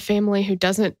that a family who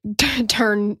doesn't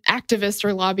turn activist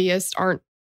or lobbyist aren't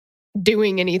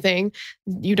doing anything.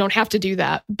 You don't have to do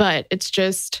that. But it's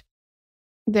just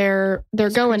they're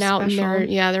going out special.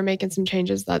 and they're making some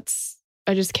changes.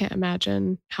 I just can't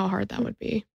imagine how hard that would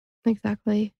be.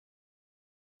 Exactly.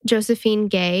 Josephine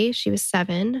Gay, she was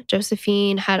 7.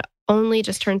 Josephine had only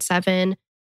just turned 7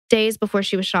 days before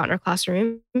she was shot in her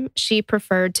classroom. She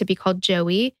preferred to be called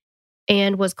Joey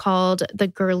and was called the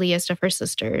girliest of her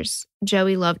sisters.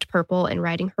 Joey loved purple and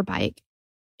riding her bike.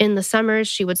 In the summers,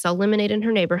 she would sell lemonade in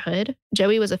her neighborhood.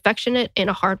 Joey was affectionate and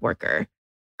a hard worker.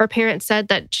 Her parents said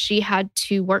that she had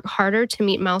to work harder to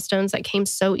meet milestones that came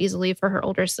so easily for her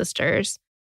older sisters.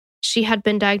 She had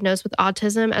been diagnosed with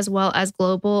autism as well as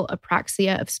global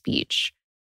apraxia of speech.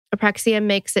 Apraxia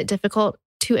makes it difficult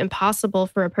to impossible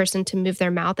for a person to move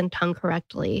their mouth and tongue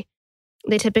correctly.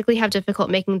 They typically have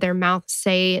difficulty making their mouth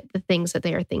say the things that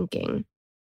they are thinking.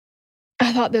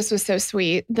 I thought this was so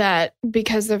sweet that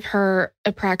because of her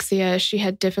apraxia, she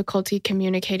had difficulty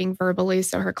communicating verbally.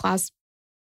 So her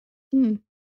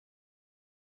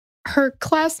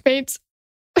classmates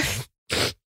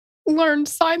learned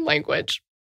sign language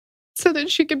so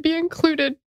that she could be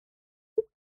included.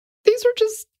 These are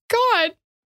just God,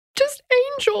 just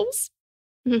angels,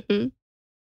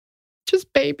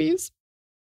 just babies.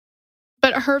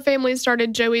 But her family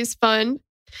started Joey's Fund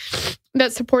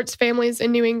that supports families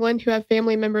in New England who have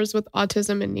family members with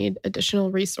autism and need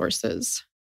additional resources.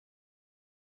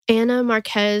 Anna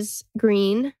Marquez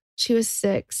Green, she was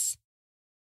 6.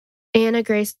 Anna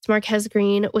Grace Marquez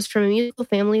Green was from a musical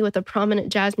family with a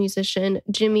prominent jazz musician,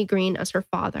 Jimmy Green, as her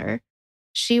father.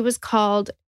 She was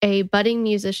called a budding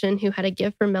musician who had a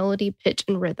gift for melody, pitch,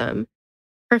 and rhythm.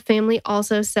 Her family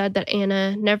also said that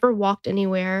Anna never walked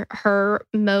anywhere. Her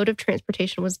mode of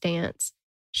transportation was dance.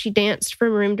 She danced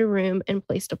from room to room and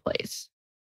place to place.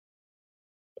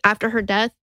 After her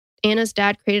death, Anna's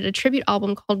dad created a tribute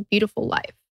album called Beautiful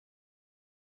Life.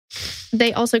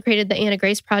 They also created the Anna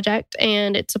Grace Project,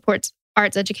 and it supports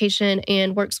arts education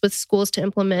and works with schools to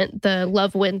implement the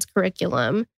Love Wins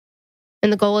curriculum.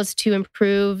 And the goal is to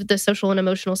improve the social and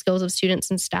emotional skills of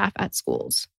students and staff at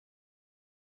schools.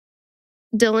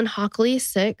 Dylan Hockley,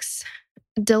 6.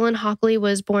 Dylan Hockley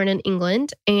was born in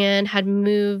England and had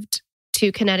moved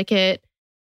to Connecticut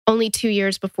only 2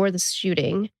 years before the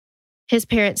shooting. His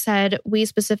parents said, "We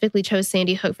specifically chose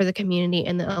Sandy Hook for the community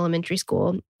and the elementary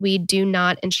school. We do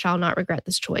not and shall not regret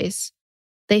this choice."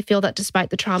 They feel that despite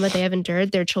the trauma they have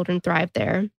endured, their children thrive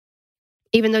there.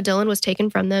 Even though Dylan was taken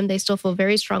from them, they still feel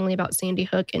very strongly about Sandy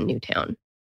Hook and Newtown.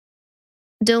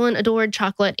 Dylan adored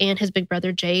chocolate and his big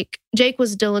brother, Jake. Jake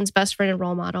was Dylan's best friend and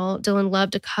role model. Dylan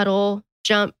loved to cuddle,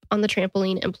 jump on the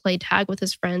trampoline, and play tag with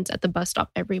his friends at the bus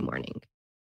stop every morning.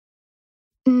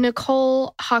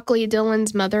 Nicole Hockley,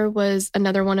 Dylan's mother, was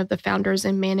another one of the founders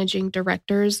and managing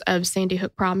directors of Sandy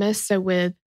Hook Promise. So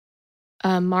with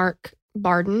Mark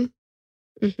Barden.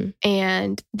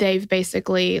 And they've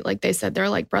basically, like they said, they're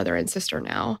like brother and sister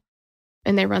now.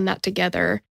 And they run that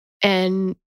together.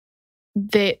 And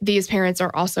these parents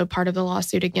are also part of the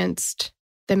lawsuit against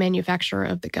the manufacturer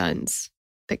of the guns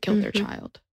that killed their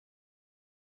child.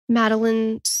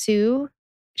 Madeline Sue,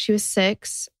 she was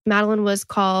 6. Madeline was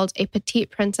called a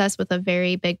petite princess with a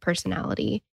very big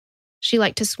personality. She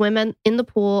liked to swim in the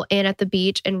pool and at the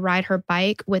beach and ride her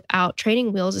bike without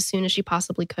training wheels as soon as she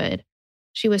possibly could.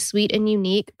 She was sweet and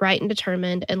unique, bright and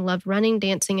determined, and loved running,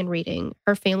 dancing, and reading.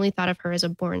 Her family thought of her as a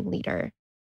born leader.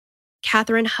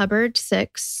 Catherine Hubbard,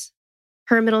 6.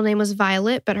 Her middle name was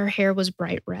Violet, but her hair was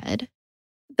bright red.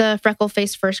 The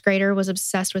freckle-faced first grader was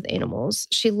obsessed with animals.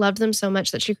 She loved them so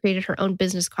much that she created her own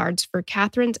business cards for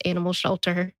Catherine's Animal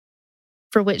Shelter,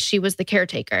 for which she was the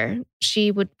caretaker.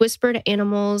 She would whisper to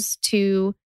animals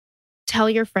to tell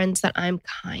your friends that I'm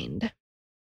kind.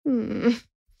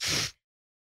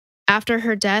 After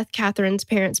her death, Catherine's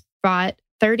parents bought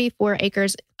 34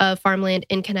 acres of farmland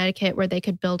in Connecticut where they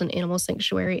could build an animal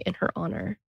sanctuary in her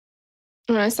honor.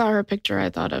 When I saw her picture, I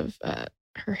thought of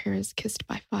her hair is kissed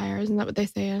by fire. Isn't that what they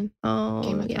say in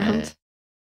Game of Thrones?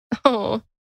 Oh.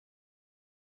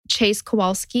 Chase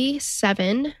Kowalski,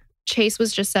 7. Chase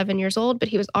was just 7 years old, but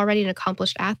he was already an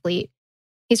accomplished athlete.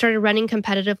 He started running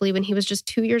competitively when he was just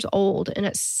 2 years old, and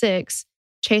at 6,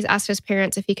 Chase asked his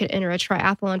parents if he could enter a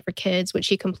triathlon for kids, which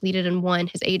he completed and won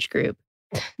his age group.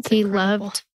 He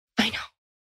loved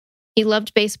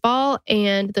baseball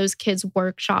and those kids'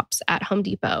 workshops at Home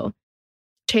Depot.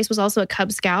 Chase was also a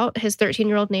Cub Scout. His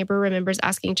 13-year-old neighbor remembers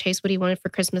asking Chase what he wanted for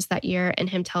Christmas that year and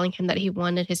him telling him that he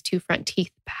wanted his 2 front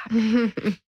teeth back.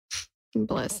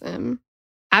 Bless him.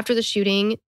 After the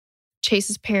shooting,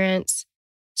 Chase's parents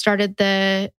started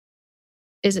the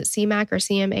is it CMAC or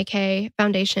CMAK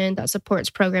Foundation that supports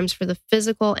programs for the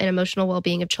physical and emotional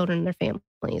well-being of children and their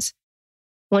families.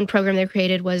 One program they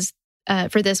created was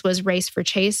Race for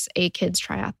Chase, a kids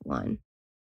triathlon.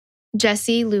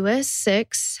 Jesse Lewis,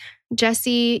 6.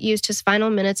 Jesse used his final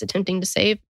minutes attempting to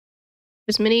save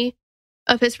as many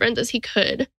of his friends as he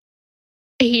could.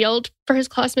 He yelled for his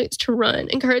classmates to run,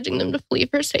 encouraging them to flee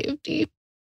for safety.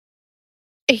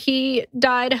 He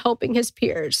died helping his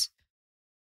peers.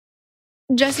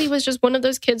 Jesse was just one of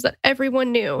those kids that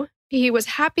everyone knew. He was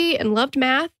happy and loved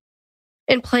math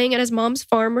and playing at his mom's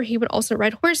farm where he would also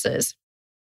ride horses.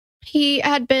 He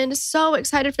had been so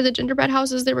excited for the gingerbread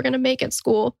houses they were going to make at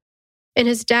school, and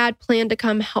his dad planned to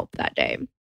come help that day.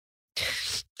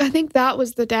 I think that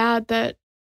was the dad that,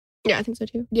 Yeah, I think so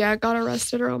too. got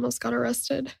arrested or almost got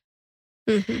arrested.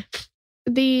 Mm-hmm.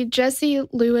 The Jesse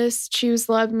Lewis Choose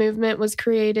Love movement was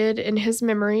created in his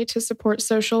memory to support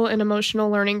social and emotional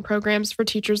learning programs for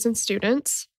teachers and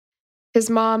students. His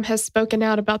mom has spoken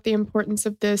out about the importance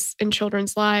of this in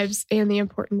children's lives and the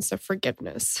importance of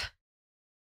forgiveness.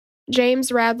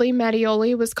 James Radley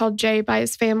Mattioli was called Jay by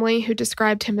his family, who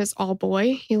described him as all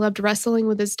boy. He loved wrestling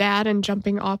with his dad and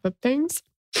jumping off of things.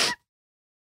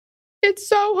 It's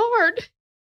so hard.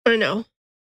 I know.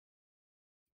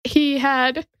 He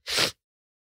had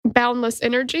boundless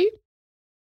energy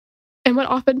and would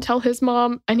often tell his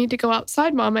mom, "I need to go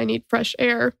outside, Mom. I need fresh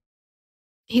air."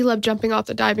 He loved jumping off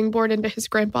the diving board into his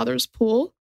grandfather's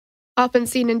pool. Often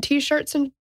seen in t-shirts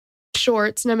and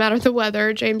shorts, no matter the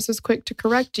weather, James was quick to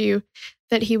correct you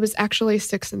that he was actually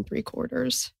 6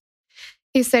 3/4.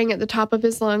 He sang at the top of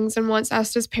his lungs and once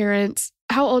asked his parents,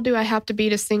 "How old do I have to be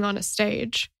to sing on a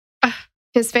stage?"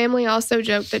 His family also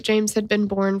joked that James had been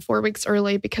born 4 weeks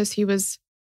early because he was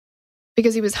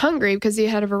hungry because he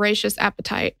had a voracious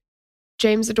appetite.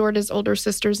 James adored his older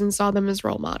sisters and saw them as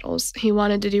role models. He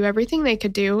wanted to do everything they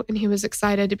could do, and he was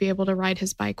excited to be able to ride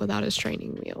his bike without his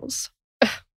training wheels.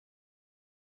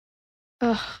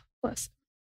 Bless him.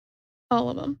 All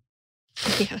of them.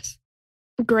 Yes.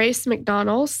 Grace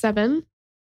McDonald, 7.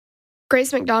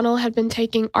 Grace McDonald had been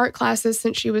taking art classes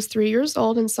since she was 3 years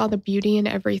old and saw the beauty in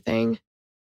everything.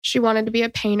 She wanted to be a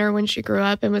painter when she grew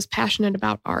up and was passionate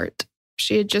about art.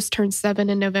 She had just turned 7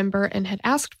 in November and had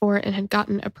asked for it and had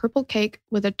gotten a purple cake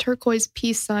with a turquoise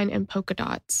peace sign and polka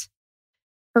dots.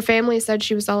 Her family said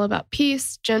she was all about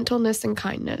peace, gentleness, and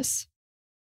kindness.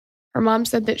 Her mom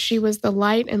said that she was the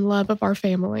light and love of our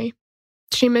family.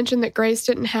 She mentioned that Grace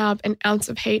didn't have an ounce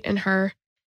of hate in her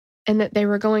and that they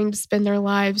were going to spend their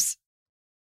lives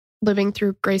living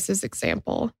through Grace's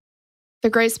example. The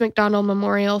Grace McDonald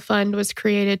Memorial Fund was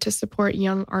created to support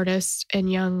young artists and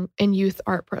youth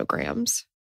art programs.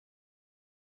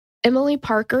 Emily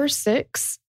Parker,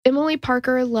 6. Emily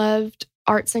Parker loved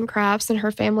arts and crafts, and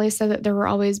her family said that there were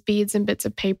always beads and bits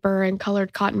of paper and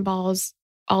colored cotton balls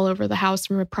all over the house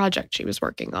from a project she was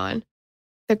working on.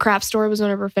 The craft store was one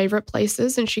of her favorite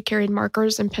places, and she carried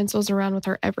markers and pencils around with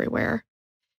her everywhere.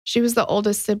 She was the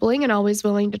oldest sibling and always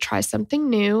willing to try something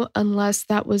new, unless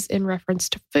that was in reference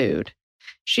to food.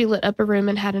 She lit up a room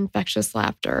and had infectious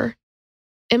laughter.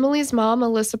 Emily's mom,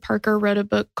 Alyssa Parker, wrote a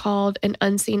book called An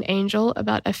Unseen Angel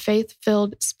about a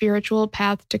faith-filled spiritual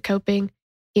path to coping,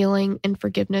 healing, and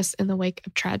forgiveness in the wake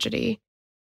of tragedy.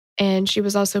 And she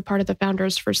was also part of the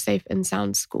founders for Safe and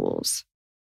Sound Schools.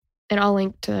 And I'll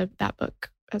link to that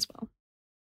book as well.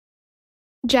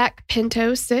 Jack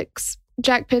Pinto, 6.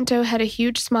 Jack Pinto had a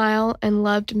huge smile and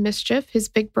loved mischief, his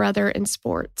big brother, in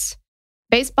sports.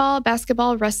 Baseball,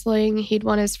 basketball, wrestling. He'd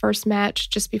won his first match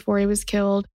just before he was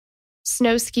killed.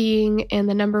 Snow skiing, and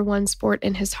the number one sport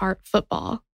in his heart,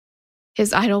 football.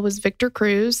 His idol was Victor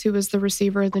Cruz, who was the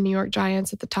receiver of the New York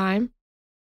Giants at the time.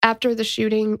 After the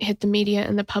shooting hit the media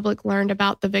and the public learned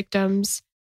about the victims,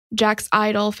 Jack's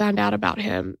idol found out about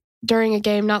him. During a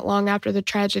game not long after the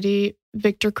tragedy,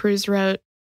 Victor Cruz wrote,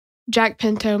 "Jack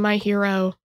Pinto, my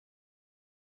hero,"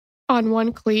 on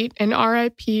one cleat, and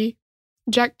RIP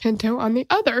Jack Pinto on the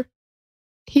other.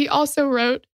 He also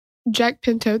wrote, "Jack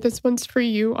Pinto, this one's for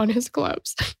you," on his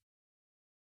gloves.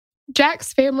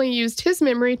 Jack's family used his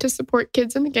memory to support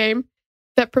kids in the game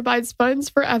that provides funds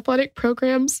for athletic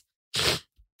programs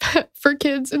for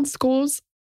kids in schools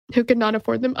who could not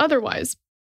afford them otherwise.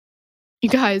 You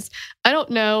guys, I don't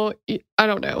know.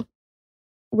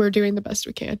 We're doing the best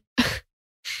we can.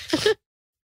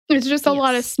 It's just a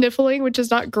lot of sniffling, which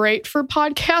is not great for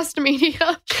podcast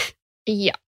media.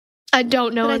 Yeah. I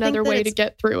don't know another way to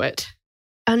get through it.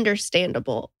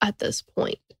 Understandable at this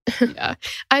point. Yeah.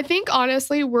 I think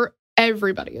honestly,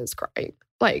 everybody is crying.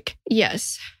 Like,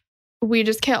 yes. We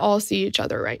just can't all see each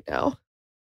other right now.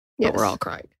 But we're all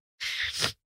crying.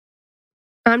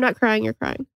 I'm not crying, you're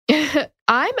crying.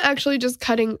 I'm actually just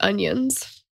cutting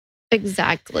onions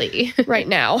Exactly. right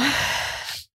now.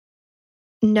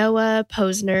 Noah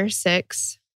Posner,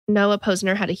 6. Noah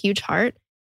Posner had a huge heart.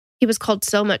 He was called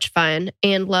so much fun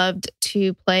and loved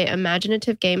to play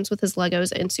imaginative games with his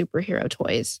Legos and superhero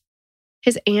toys.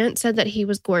 His aunt said that he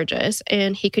was gorgeous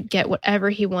and he could get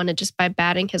whatever he wanted just by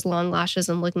batting his long lashes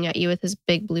and looking at you with his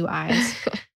big blue eyes.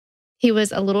 He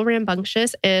was a little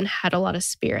rambunctious and had a lot of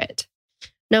spirit.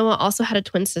 Noah also had a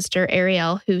twin sister,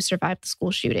 Ariel, who survived the school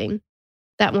shooting.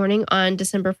 That morning on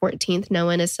December 14th,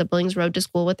 Noah and his siblings rode to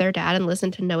school with their dad and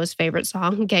listened to Noah's favorite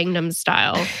song, Gangnam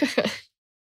Style.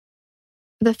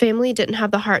 The family didn't have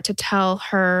the heart to tell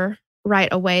her right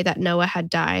away that Noah had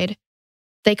died.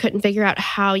 They couldn't figure out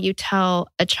how you tell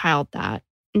a child that.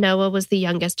 Noah was the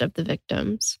youngest of the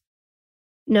victims.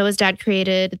 Noah's dad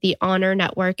created the Honor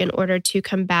Network in order to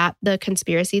combat the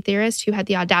conspiracy theorists who had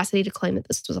the audacity to claim that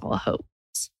this was all a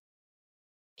hoax.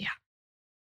 Yeah.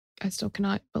 I still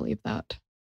cannot believe that.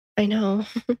 I know.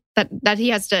 that he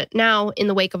has to, now in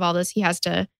the wake of all this, he has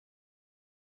to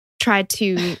try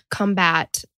to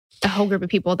combat a whole group of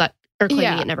people that are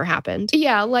claiming it never happened.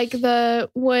 Yeah, like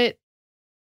not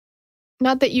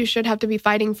that you should have to be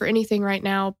fighting for anything right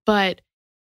now, but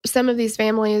some of these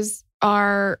families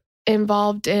are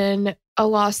involved in a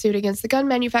lawsuit against the gun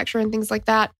manufacturer and things like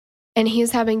that. And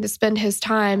he's having to spend his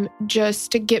time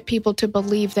just to get people to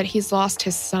believe that he's lost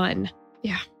his son.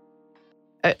 Yeah.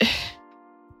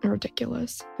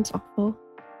 Ridiculous. It's awful.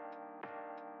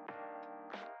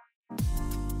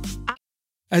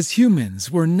 As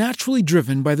humans, we're naturally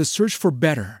driven by the search for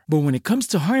better. But when it comes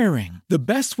to hiring, the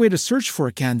best way to search for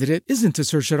a candidate isn't to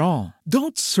search at all.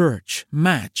 Don't search,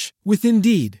 match with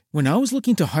Indeed. When I was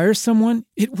looking to hire someone,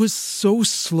 it was so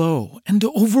slow and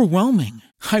overwhelming.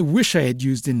 I wish I had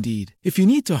used Indeed. If you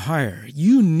need to hire,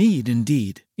 you need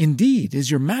Indeed. Indeed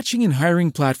is your matching and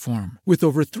hiring platform with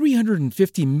over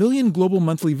 350 million global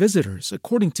monthly visitors,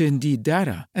 according to Indeed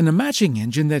data, and a matching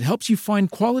engine that helps you find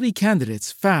quality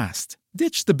candidates fast.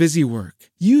 Ditch the busy work.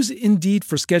 Use Indeed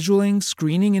for scheduling,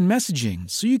 screening, and messaging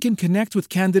so you can connect with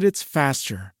candidates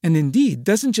faster. And Indeed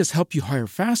doesn't just help you hire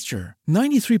faster.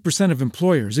 93% of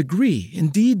employers agree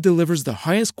Indeed delivers the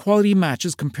highest quality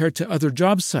matches compared to other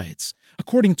job sites,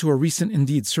 according to a recent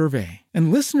Indeed survey.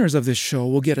 And listeners of this show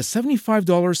will get a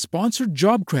 $75 sponsored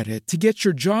job credit to get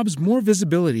your jobs more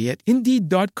visibility at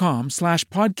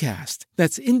Indeed.com/podcast.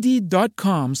 That's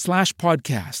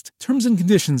Indeed.com/podcast. Terms and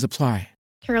conditions apply.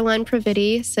 Caroline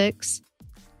Previti, 6.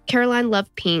 Caroline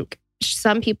loved pink.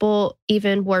 Some people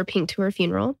even wore pink to her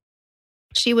funeral.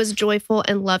 She was joyful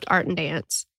and loved art and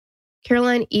dance.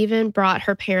 Caroline even brought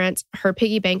her parents her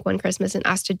piggy bank one Christmas and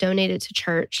asked to donate it to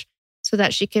church so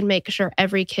that she could make sure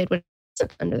every kid would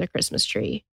sit under the Christmas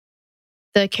tree.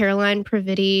 The Caroline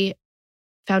Previti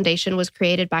Foundation was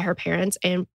created by her parents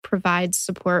and provides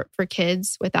support for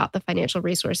kids without the financial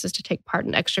resources to take part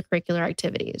in extracurricular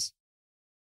activities.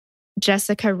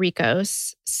 Jessica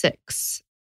Ricos, 6.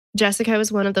 Jessica was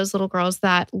one of those little girls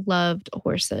that loved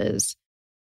horses.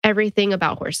 Everything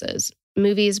about horses.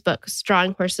 Movies, books,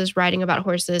 drawing horses, writing about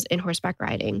horses, and horseback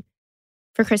riding.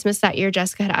 For Christmas that year,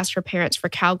 Jessica had asked her parents for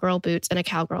cowgirl boots and a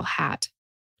cowgirl hat.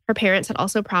 Her parents had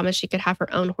also promised she could have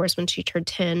her own horse when she turned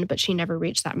 10, but she never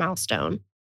reached that milestone.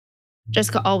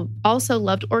 Jessica also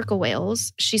loved orca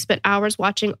whales. She spent hours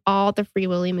watching all the Free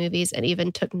Willy movies and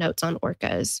even took notes on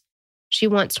orcas. She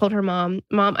once told her mom,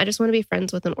 I just want to be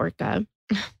friends with an orca.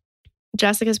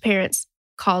 Jessica's parents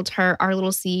called her our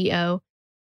little CEO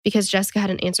because Jessica had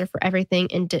an answer for everything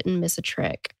and didn't miss a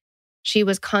trick. She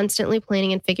was constantly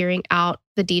planning and figuring out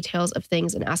the details of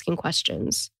things and asking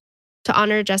questions. To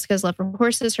honor Jessica's love for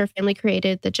horses, her family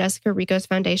created the Jessica Ricos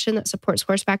Foundation that supports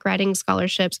horseback riding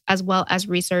scholarships as well as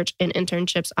research and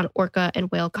internships on orca and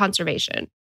whale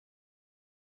conservation.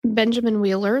 Benjamin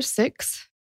Wheeler, 6.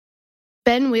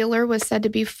 Ben Wheeler was said to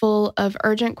be full of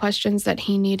urgent questions that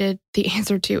he needed the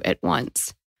answer to at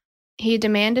once. He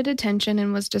demanded attention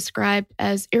and was described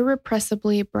as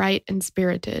irrepressibly bright and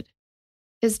spirited.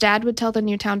 His dad would tell the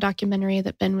Newtown documentary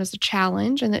that Ben was a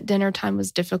challenge and that dinner time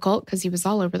was difficult because he was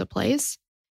all over the place.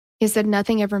 He said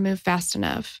nothing ever moved fast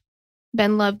enough.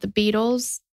 Ben loved the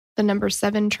Beatles, the Number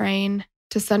 7 Train,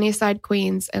 To Sunnyside,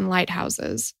 Queens, and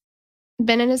lighthouses.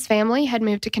 Ben and his family had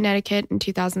moved to Connecticut in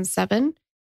 2007.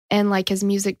 And like his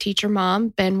music teacher mom,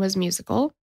 Ben was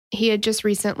musical. He had just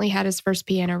recently had his first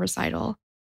piano recital.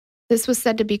 This was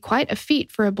said to be quite a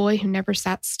feat for a boy who never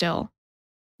sat still.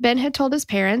 Ben had told his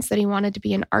parents that he wanted to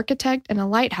be an architect and a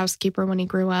lighthouse keeper when he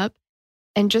grew up.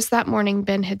 And just that morning,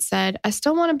 Ben had said, I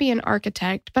still want to be an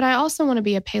architect, but I also want to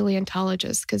be a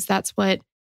paleontologist because that's what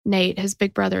Nate, his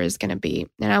big brother, is going to be.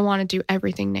 And I want to do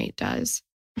everything Nate does.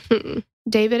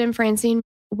 David and Francine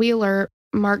Wheeler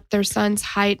marked their son's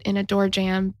height in a door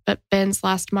jam, but Ben's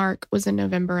last mark was in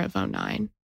November of 2009.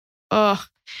 Ugh.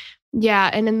 Yeah,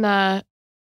 and in the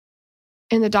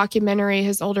documentary, it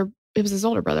was his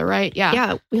older brother, right? Yeah.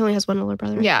 Yeah, he only has one older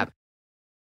brother. Yeah.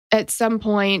 At some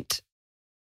point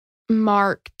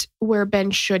marked where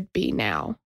Ben should be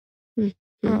now.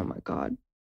 Mm-hmm. Oh my God.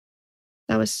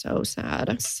 That was so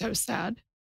sad. So sad.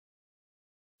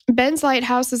 Ben's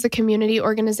Lighthouse is a community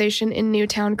organization in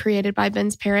Newtown created by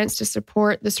Ben's parents to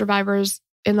support the survivors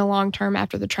in the long term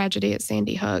after the tragedy at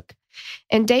Sandy Hook.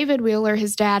 And David Wheeler,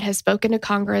 his dad, has spoken to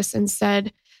Congress and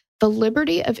said, the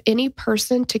liberty of any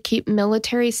person to keep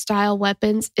military-style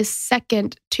weapons is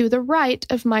second to the right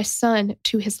of my son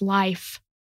to his life.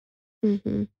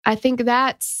 Mm-hmm. I think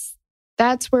that's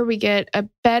where we get a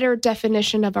better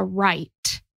definition of a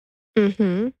right.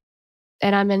 Mm-hmm.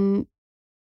 And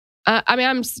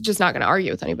I'm just not going to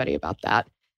argue with anybody about that.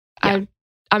 Yeah.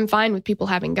 I'm fine with people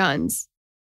having guns,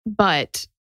 but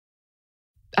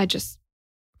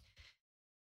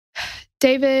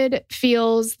David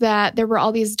feels that there were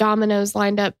all these dominoes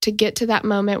lined up to get to that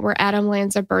moment where Adam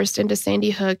Lanza burst into Sandy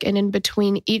Hook, and in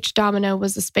between each domino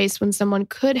was a space when someone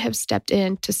could have stepped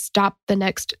in to stop the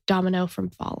next domino from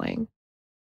falling.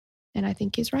 And I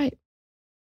think he's right.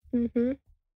 Mm-hmm.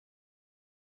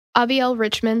 Avielle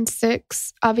Richmond,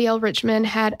 6. Avielle Richmond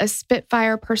had a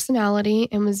Spitfire personality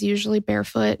and was usually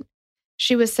barefoot.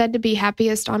 She was said to be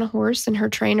happiest on a horse, and her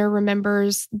trainer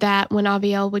remembers that when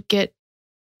Avielle would get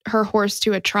her horse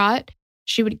to a trot,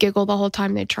 she would giggle the whole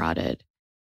time they trotted.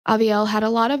 Avielle had a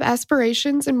lot of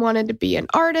aspirations and wanted to be an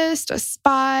artist, a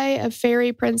spy, a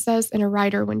fairy princess, and a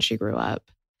writer when she grew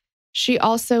up. She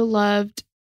also loved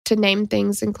to name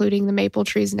things, including the maple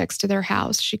trees next to their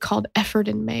house. She called Effort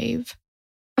and Maeve.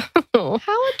 How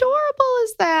adorable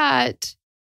is that?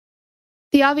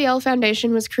 The Avielle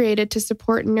Foundation was created to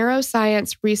support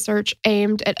neuroscience research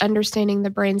aimed at understanding the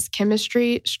brain's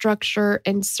chemistry, structure,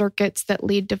 and circuits that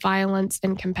lead to violence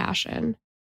and compassion.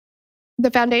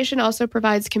 The foundation also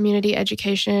provides community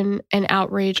education and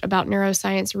outreach about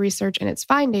neuroscience research and its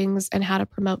findings and how to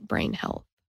promote brain health.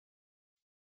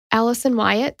 Allison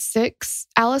Wyatt, 6.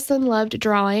 Allison loved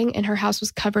drawing, and her house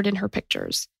was covered in her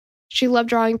pictures. She loved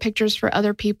drawing pictures for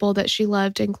other people that she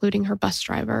loved, including her bus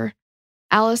driver.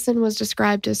 Allison was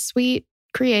described as sweet,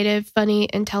 creative, funny,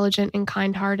 intelligent, and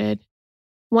kind-hearted.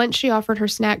 Once she offered her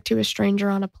snack to a stranger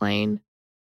on a plane.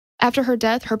 After her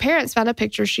death, her parents found a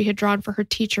picture she had drawn for her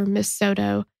teacher, Miss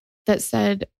Soto, that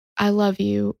said, "I love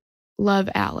you, love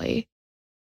Allie."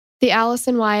 The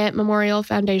Allison Wyatt Memorial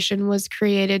Foundation was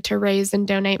created to raise and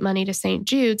donate money to St.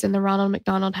 Jude's and the Ronald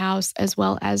McDonald House, as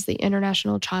well as the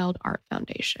International Child Art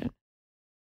Foundation.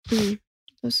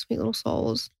 Those sweet little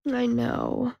souls. I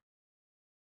know.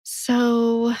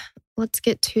 So let's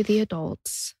get to the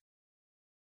adults.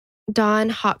 Dawn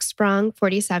Hawksprung,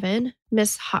 47.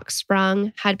 Miss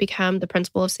Hawksprung had become the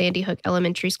principal of Sandy Hook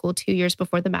Elementary School 2 years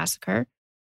before the massacre.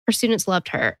 Her students loved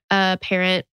her. A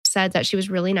parent said that she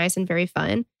was really nice and very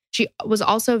fun. She was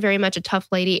also very much a tough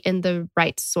lady in the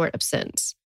right sort of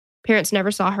sense. Parents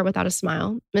never saw her without a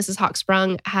smile. Mrs.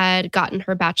 Hawksprung had gotten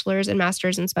her bachelor's and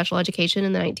master's in special education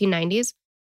in the 1990s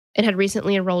and had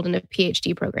recently enrolled in a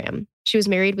PhD program. She was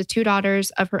married with 2 daughters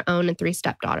of her own and 3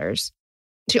 stepdaughters.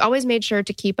 She always made sure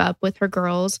to keep up with her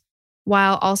girls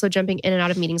while also jumping in and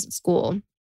out of meetings at school.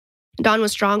 Dawn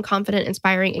was strong, confident,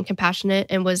 inspiring, and compassionate,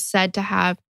 and was said to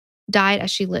have died as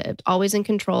she lived, always in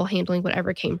control, handling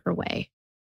whatever came her way.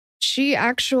 She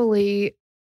actually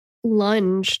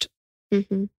lunged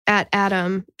at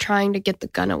Adam, trying to get the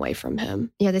gun away from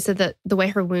him. Yeah, they said that the way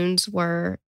her wounds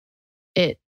were,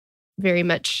 it very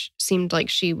much seemed like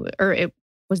it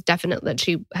was definite that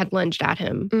she had lunged at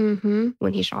him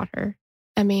when he shot her.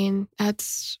 I mean,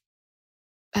 that's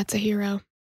a hero.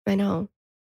 I know.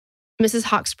 Mrs.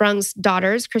 Hawksprung's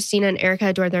daughters, Christina and Erica,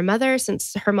 adored their mother.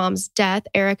 Since her mom's death,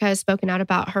 Erica has spoken out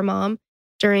about her mom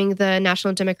during the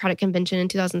National Democratic Convention in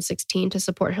 2016 to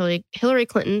support Hillary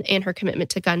Clinton and her commitment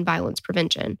to gun violence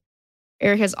prevention.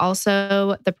 Erica is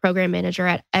also the program manager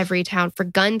at Everytown for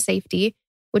Gun Safety,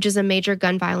 which is a major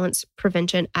gun violence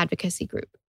prevention advocacy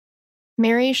group.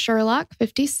 Mary Sherlock,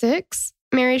 56.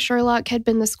 Mary Sherlock had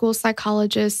been the school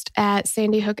psychologist at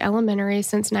Sandy Hook Elementary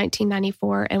since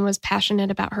 1994 and was passionate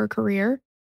about her career.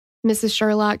 Mrs.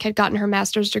 Sherlock had gotten her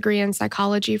master's degree in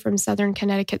psychology from Southern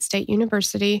Connecticut State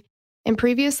University and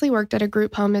previously worked at a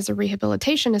group home as a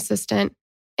rehabilitation assistant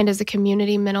and as a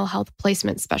community mental health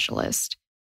placement specialist.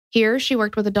 Here, she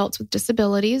worked with adults with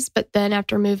disabilities, but then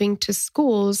after moving to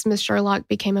schools, Ms. Sherlock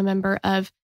became a member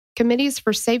of committees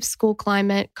for safe school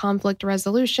climate, conflict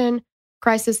resolution,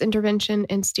 crisis intervention,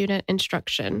 and student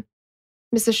instruction.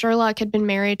 Mrs. Sherlock had been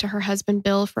married to her husband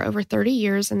Bill for over 30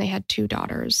 years, and they had 2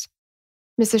 daughters.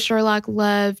 Mrs. Sherlock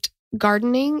loved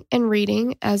gardening and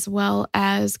reading, as well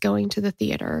as going to the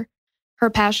theater. Her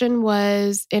passion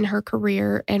was in her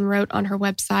career, and wrote on her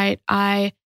website,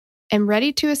 "I am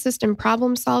ready to assist in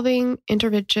problem solving,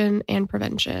 intervention, and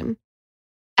prevention."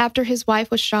 After his wife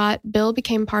was shot, Bill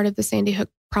became part of the Sandy Hook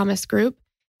Promise Group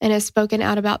and has spoken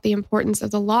out about the importance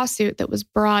of the lawsuit that was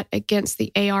brought against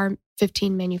the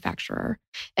AR-15 manufacturer.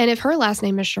 And if her last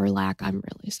name is Sherlock, I'm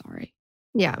really sorry.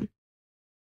 Yeah.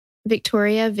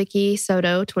 Victoria Vicky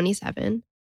Soto, 27.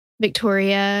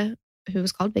 Victoria, who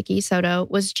was called Vicky Soto,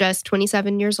 was just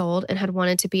 27 years old and had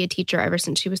wanted to be a teacher ever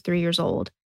since she was 3 years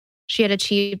old. She had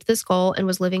achieved this goal and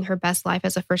was living her best life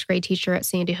as a first grade teacher at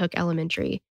Sandy Hook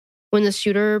Elementary. When the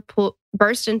shooter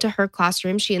burst into her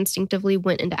classroom, she instinctively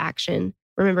went into action,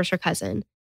 remembers her cousin.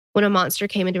 When a monster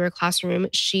came into her classroom,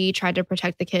 she tried to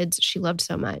protect the kids she loved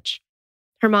so much.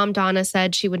 Her mom, Donna,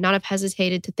 said she would not have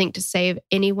hesitated to think to save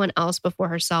anyone else before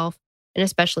herself, and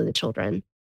especially the children.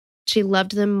 She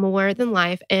loved them more than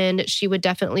life, and she would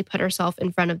definitely put herself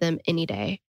in front of them any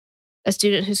day. A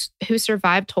student who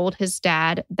survived told his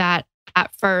dad that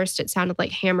at first it sounded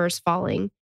like hammers falling,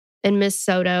 and Miss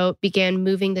Soto began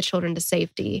moving the children to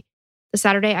safety. The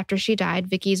Saturday after she died,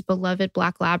 Vicky's beloved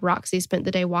black lab, Roxy, spent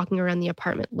the day walking around the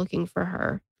apartment looking for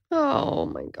her. Oh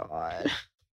my God.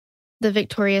 The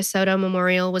Victoria Soto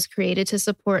Memorial was created to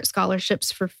support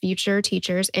scholarships for future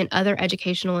teachers and other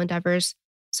educational endeavors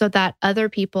so that other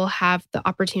people have the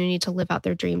opportunity to live out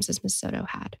their dreams as Miss Soto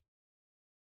had.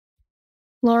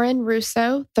 Lauren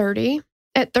Russo, 30.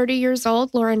 At 30 years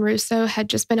old, Lauren Russo had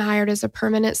just been hired as a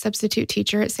permanent substitute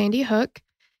teacher at Sandy Hook.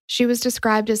 She was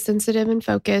described as sensitive and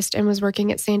focused and was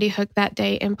working at Sandy Hook that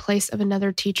day in place of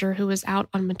another teacher who was out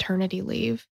on maternity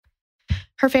leave.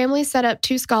 Her family set up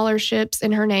 2 scholarships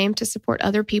in her name to support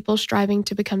other people striving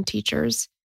to become teachers.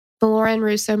 The Lauren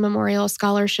Russo Memorial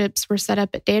Scholarships were set up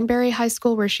at Danbury High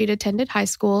School, where she'd attended high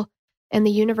school, and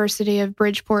the University of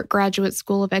Bridgeport Graduate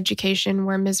School of Education,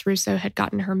 where Ms. Russo had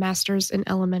gotten her master's in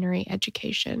elementary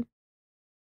education.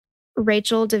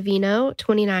 Rachel Davino,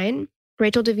 29.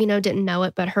 Rachel Davino didn't know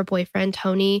it, but her boyfriend,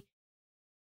 Tony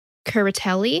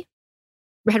Curatelli,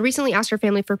 had recently asked her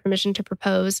family for permission to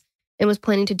propose and was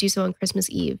planning to do so on Christmas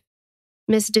Eve.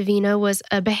 Miss Davino was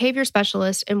a behavior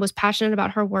specialist and was passionate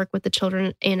about her work with the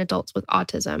children and adults with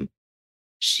autism.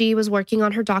 She was working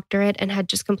on her doctorate and had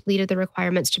just completed the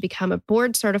requirements to become a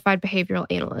board-certified behavioral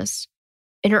analyst.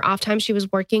 In her off time, she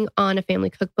was working on a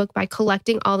family cookbook by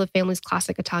collecting all the family's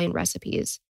classic Italian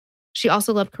recipes. She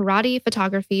also loved karate,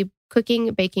 photography,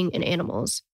 cooking, baking, and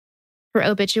animals. Her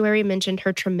obituary mentioned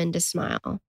her tremendous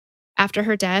smile. After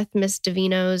her death, Miss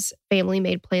Davino's family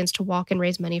made plans to walk and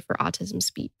raise money for Autism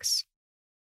Speaks.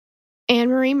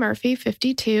 Anne-Marie Murphy,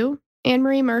 52.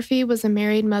 Anne-Marie Murphy was a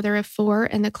married mother of 4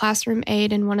 and the classroom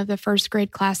aide in one of the first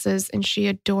grade classes, and she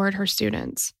adored her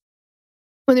students.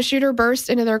 When the shooter burst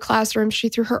into their classroom, she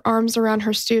threw her arms around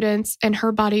her students and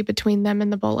her body between them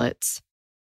and the bullets.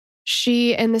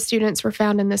 She and the students were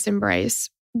found in this embrace.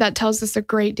 That tells us a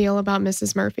great deal about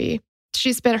Mrs. Murphy.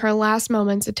 She spent her last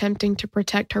moments attempting to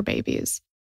protect her babies.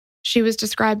 She was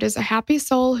described as a happy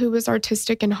soul who was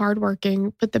artistic and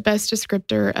hardworking, but the best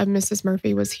descriptor of Mrs.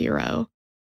 Murphy was hero.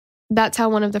 That's how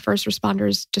one of the first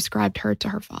responders described her to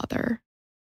her father.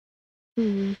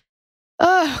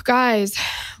 Oh, guys,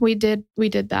 we did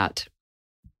that.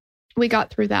 We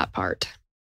got through that part.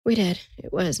 We did.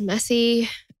 It was messy,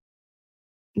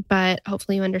 but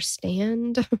hopefully you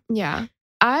understand. Yeah.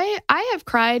 I have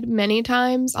cried many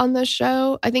times on this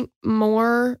show. I think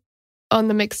more on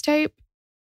the mixtape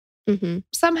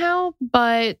somehow,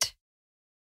 but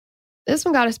this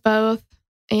one got us both.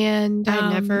 And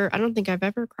I don't think I've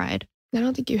ever cried. I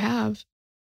don't think you have.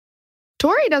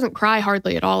 Tori doesn't cry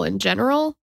hardly at all in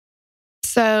general.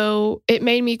 So it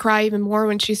made me cry even more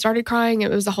when she started crying.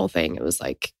 It was the whole thing. It was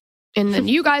like, and then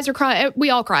you guys are crying. We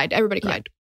all cried. Everybody cried.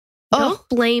 Yeah. Don't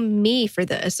blame me for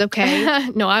this, okay?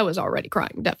 No, I was already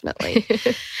crying, definitely.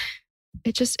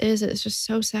 It just is. It's just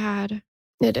so sad.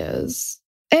 It is.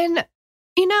 And,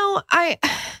 you know,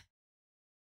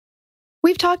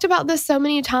 we've talked about this so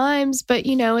many times, but,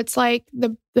 you know, it's like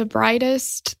the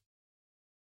brightest.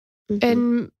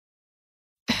 And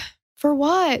for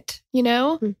what, you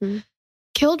know?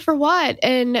 Killed for what?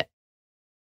 And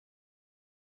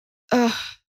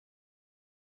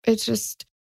it's just,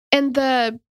 and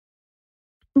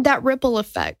that ripple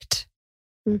effect.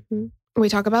 We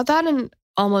talk about that in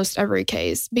almost every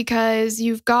case, because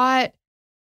you've got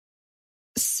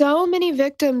so many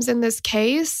victims in this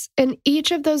case, and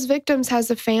each of those victims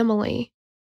has a family.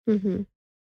 Mm-hmm.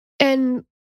 And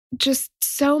just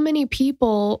so many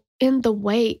people in the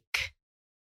wake.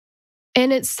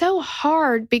 And it's so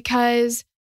hard because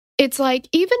it's like,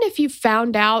 even if you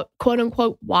found out, quote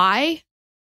unquote, why,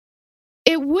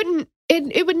 it would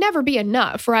never be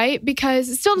enough, right? Because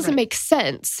it still doesn't make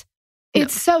sense. No.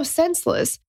 It's so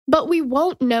senseless, but we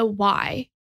won't know why.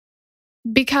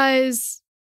 Because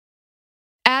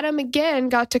Adam, again,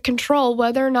 got to control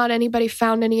whether or not anybody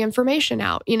found any information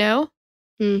out, you know?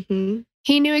 Mm-hmm.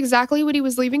 He knew exactly what he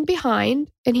was leaving behind,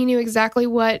 and he knew exactly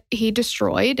what he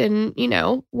destroyed, and, you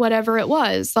know, whatever it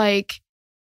was. Like,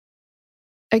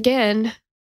 again,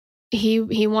 he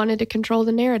wanted to control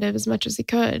the narrative as much as he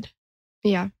could.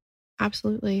 Yeah,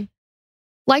 absolutely.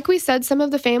 Like we said, some of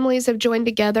the families have joined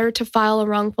together to file a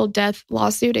wrongful death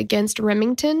lawsuit against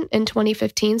Remington in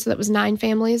 2015. So that was 9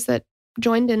 families that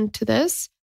joined into this.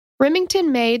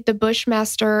 Remington made the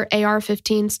Bushmaster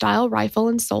AR-15 style rifle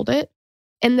and sold it.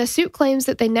 And the suit claims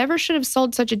that they never should have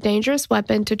sold such a dangerous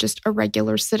weapon to just a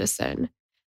regular citizen.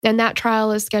 And that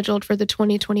trial is scheduled for the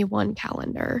 2021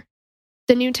 calendar.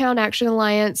 The Newtown Action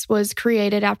Alliance was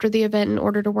created after the event in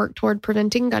order to work toward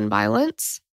preventing gun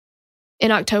violence.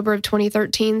 In October of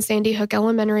 2013, Sandy Hook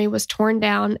Elementary was torn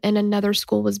down and another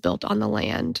school was built on the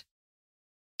land.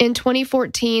 In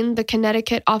 2014, the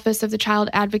Connecticut Office of the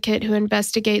Child Advocate, who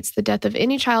investigates the death of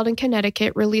any child in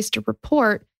Connecticut, released a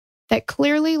report that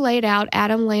clearly laid out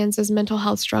Adam Lanza's mental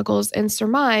health struggles and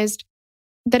surmised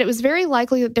that it was very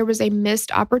likely that there was a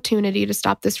missed opportunity to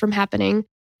stop this from happening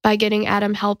by getting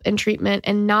Adam help and treatment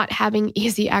and not having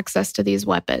easy access to these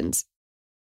weapons.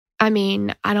 I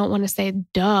mean, I don't want to say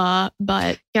duh,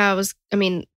 but... Yeah,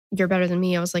 you're better than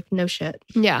me. I was like, no shit.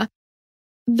 Yeah.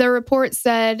 The report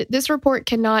said, this report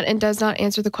cannot and does not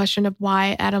answer the question of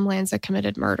why Adam Lanza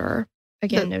committed murder.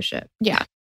 Again, no shit. Yeah.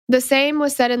 The same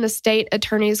was said in the state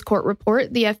attorney's court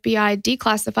report. The FBI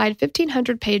declassified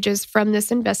 1,500 pages from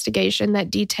this investigation that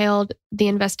detailed the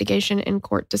investigation and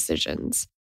court decisions.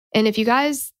 And if you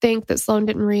guys think that Sloan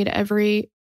didn't read every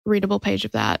readable page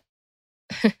of that,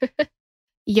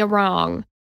 you're wrong.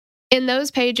 In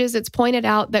those pages, it's pointed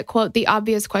out that, quote, the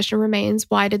obvious question remains,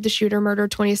 why did the shooter murder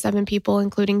 27 people,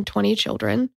 including 20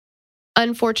 children?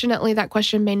 Unfortunately, that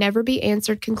question may never be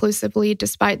answered conclusively,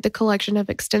 despite the collection of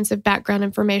extensive background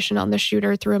information on the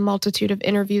shooter through a multitude of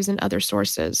interviews and other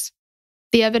sources.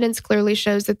 The evidence clearly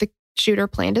shows that the shooter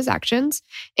planned his actions,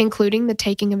 including the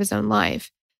taking of his own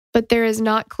life. But there is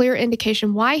not clear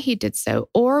indication why he did so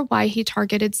or why he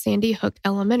targeted Sandy Hook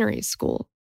Elementary School.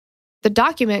 The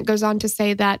document goes on to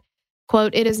say that,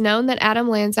 quote, it is known that Adam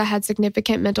Lanza had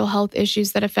significant mental health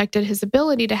issues that affected his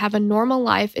ability to have a normal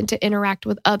life and to interact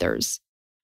with others.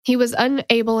 He was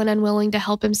unable and unwilling to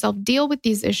help himself deal with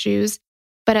these issues,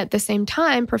 but at the same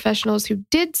time, professionals who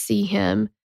did see him,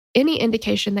 any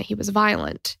indication that he was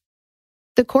violent.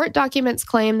 The court documents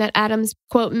claim that Adam's,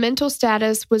 quote, mental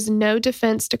status was no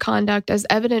defense to conduct, as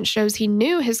evidence shows he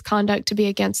knew his conduct to be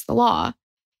against the law.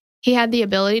 He had the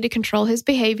ability to control his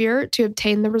behavior to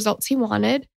obtain the results he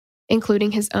wanted,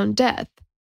 including his own death.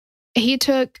 He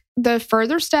took the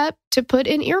further step to put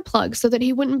in earplugs so that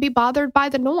he wouldn't be bothered by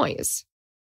the noise.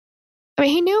 I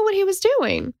mean, he knew what he was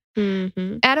doing.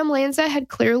 Mm-hmm. Adam Lanza had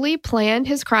clearly planned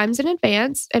his crimes in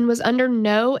advance and was under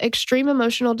no extreme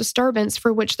emotional disturbance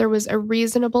for which there was a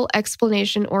reasonable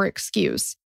explanation or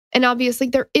excuse. And obviously,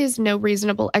 there is no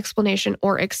reasonable explanation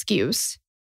or excuse.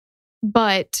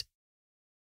 But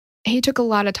he took a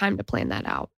lot of time to plan that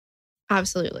out.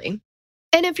 Absolutely.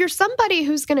 And if you're somebody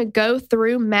who's going to go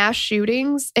through mass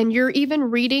shootings and you're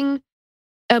even reading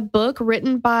a book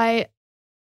written by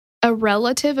a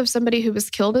relative of somebody who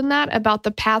was killed in that about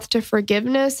the path to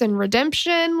forgiveness and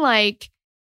redemption, like,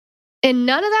 and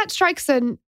none of that strikes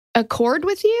a chord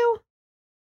with you,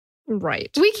 right?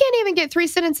 We can't even get 3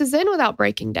 sentences in without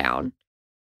breaking down.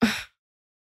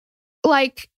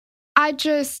 Like,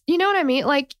 you know what I mean?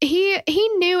 Like, he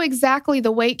knew exactly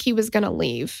the wake he was going to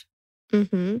leave.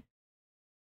 Mm-hmm.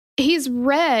 He's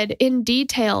read in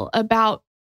detail about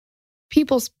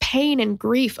people's pain and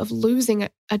grief of losing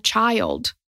a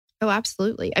child. Oh,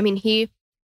 absolutely. I mean, he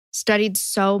studied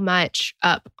so much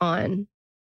up on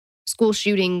school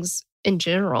shootings in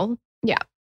general. Yeah,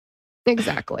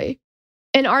 exactly.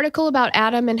 An article about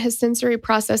Adam and his sensory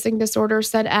processing disorder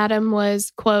said Adam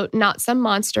was, quote, not some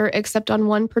monster, except on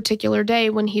one particular day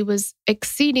when he was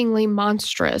exceedingly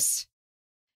monstrous.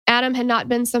 Adam had not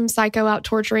been some psycho out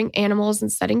torturing animals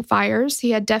and setting fires.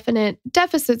 He had definite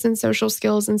deficits in social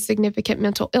skills and significant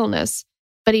mental illness.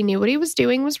 But he knew what he was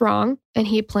doing was wrong, and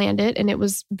he planned it, and it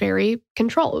was very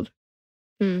controlled.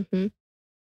 Mm-hmm.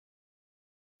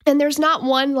 And there's not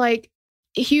one like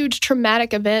huge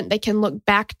traumatic event they can look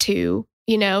back to,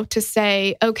 to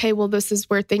say, okay, well, this is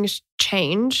where things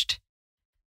changed.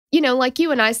 Like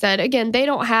you and I said, again, they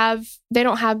don't have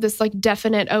this like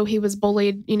definite, oh, he was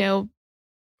bullied,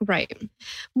 right.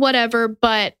 Whatever.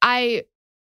 But I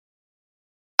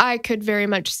could very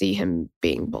much see him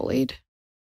being bullied.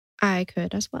 I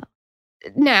could as well.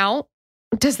 Now,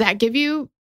 does that give you,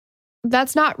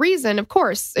 that's not reason. Of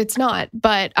course it's not.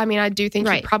 But I mean, I do think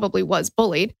he probably was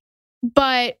bullied.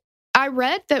 But I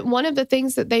read that one of the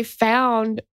things that they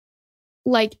found,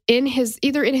 like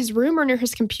either in his room or near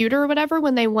his computer or whatever,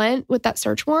 when they went with that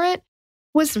search warrant,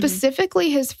 was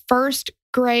specifically his first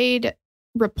grade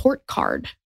report card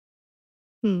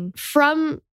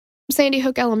from Sandy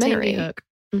Hook Elementary. Sandy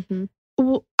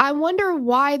Hook. I wonder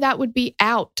why that would be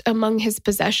out among his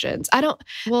possessions.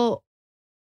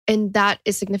 And that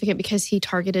is significant because he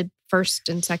targeted first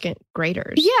and second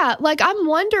graders. Yeah, like I'm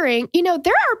wondering,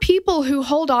 there are people who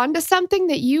hold on to something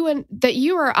that you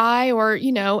or I or,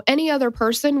 any other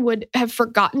person would have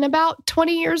forgotten about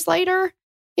 20 years later,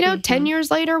 10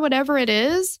 years later, whatever it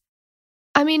is.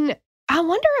 I mean, I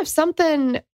wonder if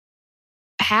something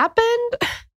happened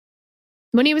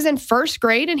when he was in first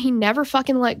grade and he never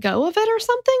fucking let go of it or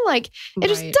something. Like, it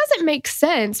just doesn't make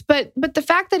sense. But the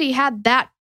fact that he had that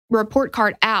report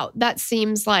card out, that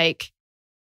seems like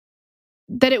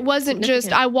that it wasn't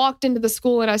just I walked into the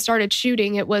school and I started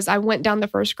shooting. It was I went down the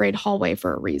first grade hallway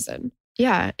for a reason.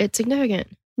 Yeah, it's significant.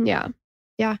 Yeah.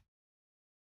 Yeah.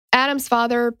 Adam's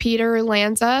father, Peter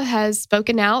Lanza, has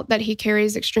spoken out that he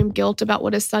carries extreme guilt about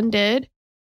what his son did.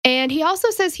 And he also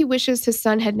says he wishes his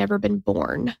son had never been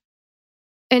born.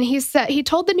 And he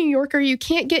told the New Yorker, "You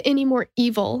can't get any more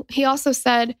evil." He also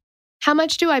said, "How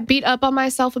much do I beat up on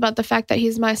myself about the fact that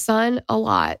he's my son? A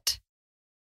lot."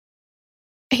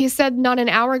 He said not an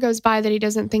hour goes by that he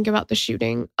doesn't think about the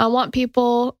shooting. "I want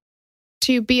people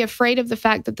to be afraid of the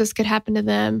fact that this could happen to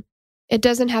them. It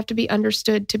doesn't have to be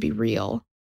understood to be real."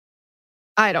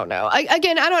 I don't know. I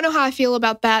don't know how I feel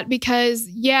about that because,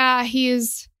 yeah, he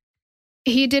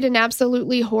did an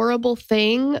absolutely horrible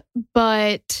thing,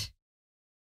 but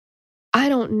I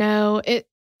don't know.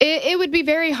 It would be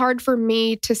very hard for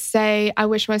me to say, I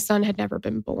wish my son had never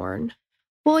been born.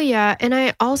 Well, yeah. And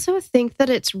I also think that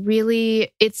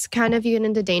it's kind of even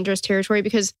into dangerous territory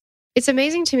because it's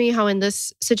amazing to me how in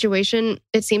this situation,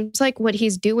 it seems like what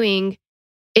he's doing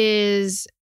is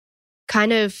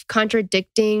kind of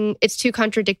contradicting. It's two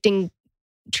contradicting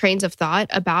trains of thought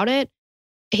about it.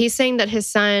 He's saying that his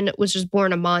son was just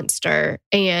born a monster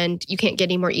and you can't get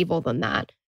any more evil than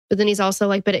that. But then he's also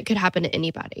like, but it could happen to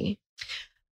anybody.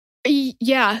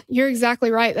 Yeah, you're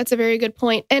exactly right. That's a very good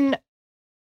point. And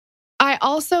I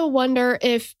also wonder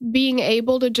if being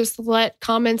able to just let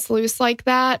comments loose like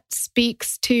that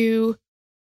speaks to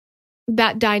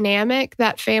that dynamic,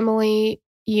 that family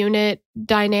unit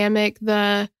dynamic.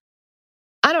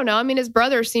 I don't know. I mean, his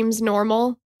brother seems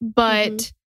normal,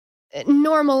 but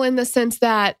normal in the sense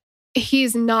that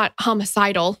he's not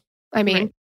homicidal. I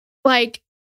mean, like,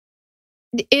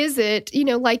 is it,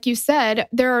 like you said,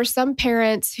 there are some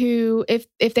parents who,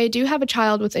 if they do have a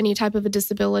child with any type of a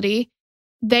disability,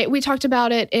 we talked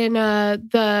about it in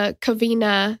the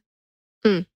Covina,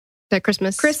 the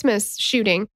Christmas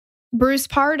shooting. Bruce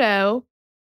Pardo,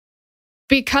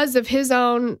 because of his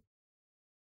own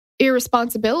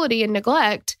irresponsibility and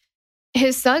neglect,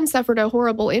 his son suffered a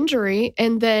horrible injury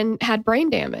and then had brain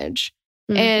damage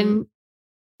and,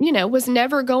 was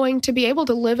never going to be able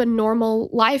to live a normal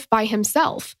life by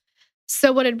himself.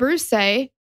 So what did Bruce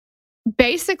say?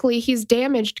 Basically, he's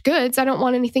damaged goods. I don't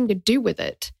want anything to do with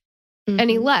it. And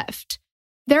he left.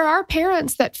 There are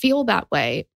parents that feel that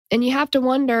way. And you have to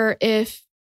wonder if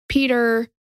Peter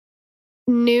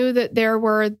knew that there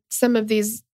were some of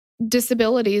these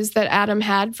disabilities that Adam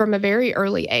had from a very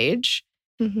early age.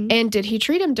 And did he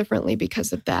treat him differently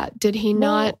because of that? Did he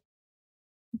not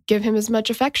give him as much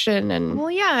affection? And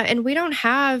we don't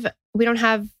have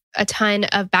a ton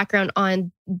of background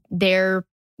on the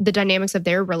dynamics of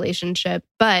their relationship,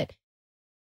 but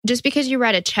just because you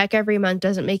write a check every month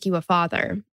doesn't make you a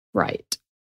father. Right.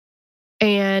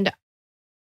 And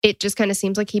it just kind of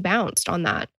seems like he bounced on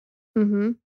that.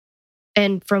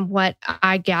 And from what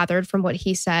I gathered from what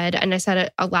he said, and I said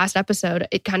it a last episode,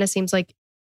 it kind of seems like,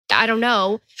 I don't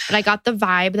know, but I got the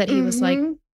vibe that he was like,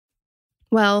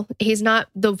 well, he's not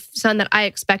the son that I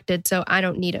expected, so I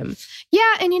don't need him.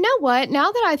 Yeah, and you know what? Now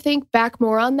that I think back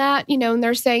more on that, and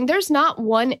they're saying there's not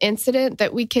one incident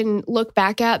that we can look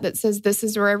back at that says this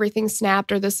is where everything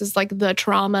snapped or this is like the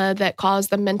trauma that caused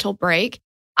the mental break.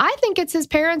 I think it's his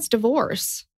parents'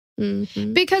 divorce.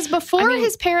 Mhm. Because before I mean-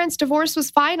 his parents' divorce was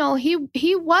final, he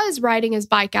was riding his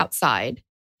bike outside.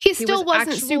 He still was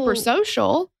wasn't super actual-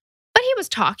 social. But he was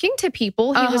talking to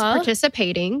people. He was Uh-huh.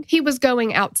 participating. He was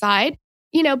going outside.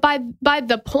 You know, by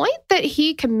the point that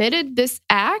he committed this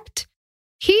act,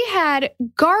 he had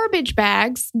garbage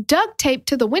bags duct taped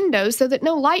to the windows so that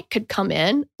no light could come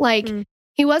in. Like, Mm.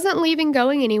 he wasn't leaving,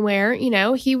 going anywhere. You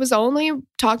know, he was only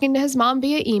talking to his mom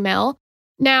via email.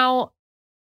 Now,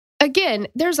 again,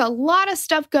 there's a lot of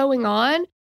stuff going on,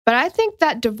 but I think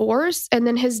that divorce and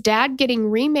then his dad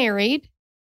getting remarried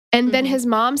and then Mhm. his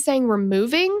mom saying we're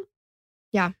moving,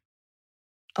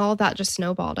 All that just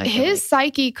snowballed. I feel his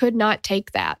psyche could not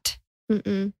take that. like.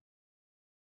 Mm-mm.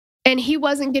 And he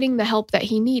wasn't getting the help that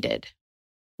he needed.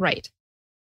 Right.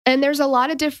 And there's a lot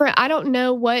of different, I don't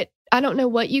know what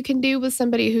you can do with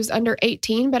somebody who's under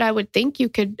 18, but I would think you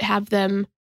could have them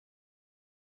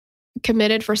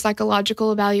committed for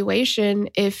psychological evaluation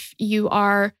if you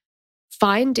are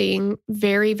finding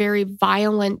very, very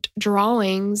violent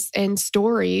drawings and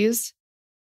stories.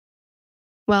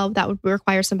 Well, that would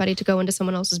require somebody to go into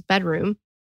someone else's bedroom,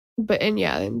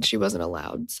 And she wasn't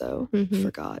allowed, so Mhm.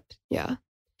 forgot. Yeah.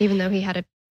 even though he had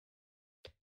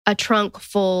a trunk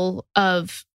full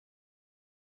of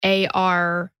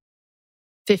AR-15s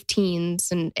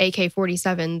and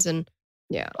AK-47s and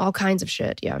Yeah. all kinds of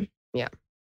shit. Yeah.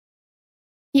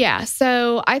 Yeah,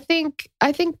 so I think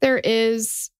there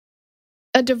is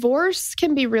a divorce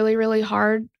can be really, really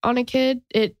hard on a kid.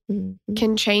 It Mhm.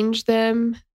 can change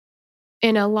them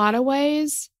in a lot of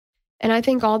ways. And I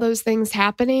think all those things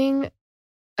happening,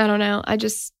 I don't know,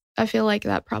 I feel like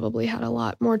that probably had a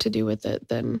lot more to do with it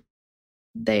than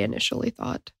they initially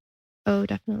thought. Oh,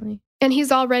 definitely. And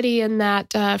he's already in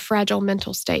that fragile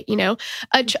mental state. You know,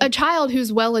 a child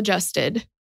who's well-adjusted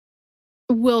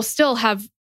will still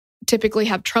typically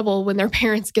have trouble when their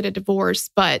parents get a divorce,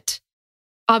 but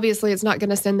obviously it's not going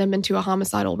to send them into a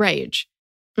homicidal rage.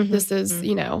 Mhm. This is, Mhm.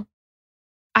 you know,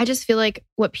 I just feel like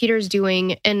what Peter's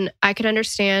doing, and I could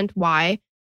understand why,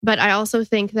 but I also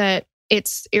think that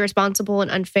it's irresponsible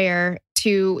and unfair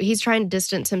he's trying to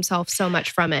distance himself so much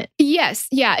from it. yes,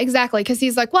 yeah, exactly. Because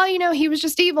he's like, well, you know, he was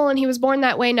just evil and he was born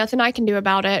that way. Nothing I can do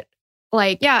about it.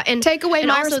 Like, Yeah. And take away and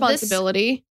my also this-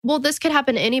 responsibility. well, this could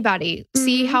happen to anybody.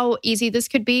 See Mhm. how easy this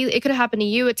could be? It could have happened to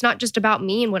you. It's not just about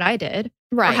me and what I did.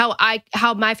 Right. Or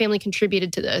how my family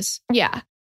contributed to this. Yeah.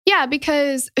 Yeah,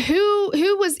 because who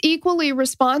was equally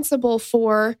responsible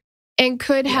for and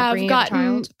could have bringing up a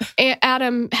gotten child.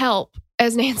 Adam help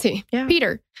as Nancy? Yeah.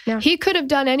 Peter. Yeah. He could have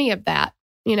done any of that,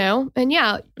 you know? And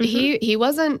yeah, he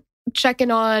wasn't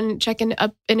checking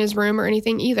up in his room or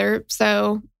anything either.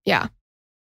 So yeah.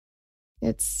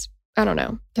 I don't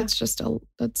know. That's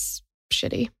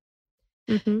shitty.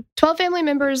 Mm-hmm. 12 family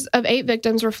members of 8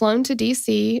 victims were flown to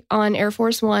D.C. on Air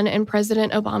Force One, and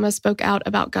President Obama spoke out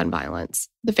about gun violence.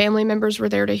 The family members were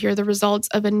there to hear the results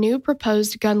of a new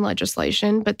proposed gun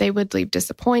legislation, but they would leave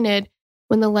disappointed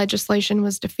when the legislation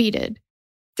was defeated.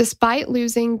 Despite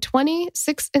losing 20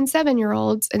 6- and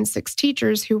 7-year-olds and 6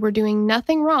 teachers who were doing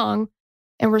nothing wrong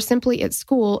and were simply at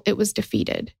school, it was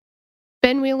defeated.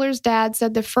 Ben Wheeler's dad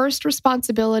said the first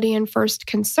responsibility and first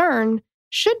concern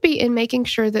should be in making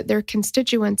sure that their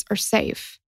constituents are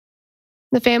safe.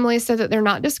 The family said that they're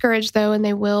not discouraged, though, and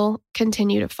they will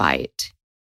continue to fight.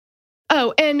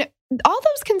 Oh, and all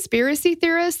those conspiracy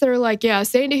theorists that are like, yeah,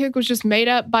 Sandy Hook was just made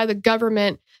up by the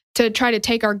government to try to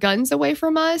take our guns away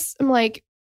from us. I'm like,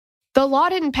 the law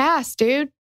didn't pass,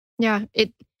 dude. Yeah. If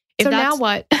So now that's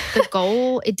what? the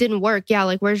goal, it didn't work. Yeah.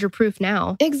 Like, where's your proof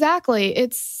now? Exactly.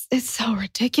 It's so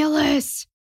ridiculous.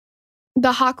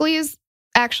 The Hockleys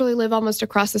actually live almost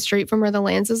across the street from where the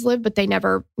Lanzes live, but they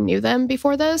never knew them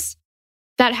before this.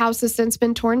 That house has since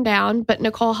been torn down, but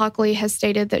Nicole Hockley has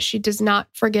stated that she does not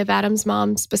forgive Adam's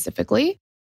mom specifically.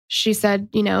 She said,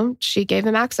 you know, she gave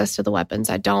him access to the weapons.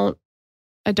 I don't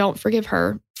forgive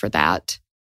her for that.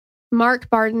 Mark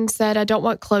Barden said, I don't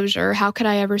want closure. How could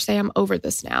I ever say I'm over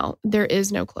this now? There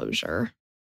is no closure.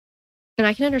 And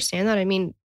I can understand that. I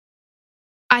mean,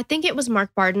 I think it was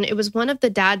Mark Barden. It was one of the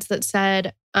dads that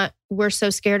said, we're so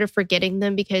scared of forgetting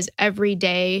them because every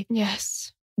day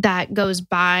Yes. that goes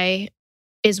by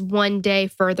is one day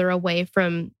further away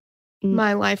from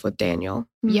My life with Daniel.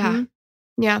 Yeah. Mhm.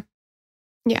 Yeah.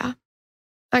 Yeah.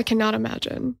 I cannot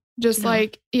imagine. Just No.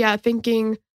 like, yeah,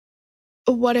 thinking,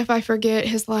 what if I forget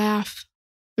his laugh?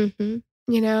 Mhm.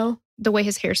 You know? the way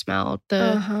his hair smelled.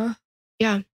 Uh-huh.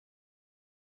 Yeah.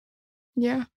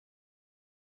 Yeah.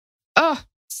 Oh,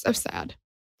 so sad.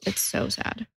 It's so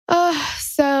sad.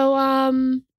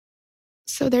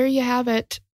 So there you have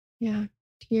it. Yeah.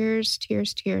 Tears,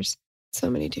 tears, tears. So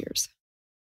many tears.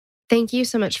 Thank you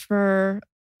so much for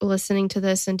listening to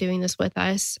this and doing this with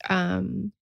us.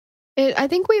 I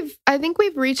think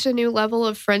we've reached a new level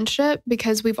of friendship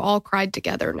because we've all cried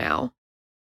together now.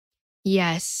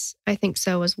 Yes, I think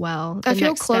so as well. I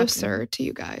feel closer to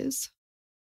you guys.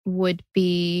 Would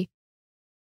be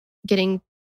getting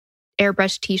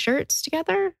airbrush t-shirts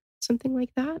together, something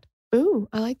like that. Ooh,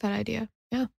 I like that idea.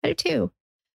 Yeah, I do too.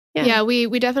 Yeah, we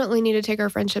definitely need to take our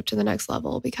friendship to the next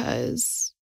level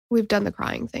because we've done the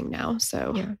crying thing now.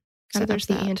 So yeah, so there's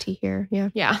the ante here. Yeah.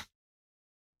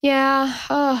 Yeah.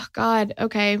 Oh God.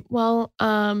 Okay. Well,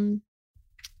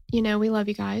 we love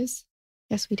you guys.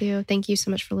 Yes, we do. Thank you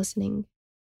so much for listening.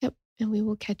 Yep. And we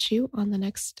will catch you on the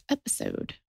next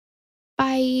episode.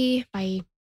 Bye. Bye.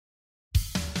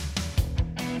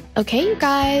 Okay, you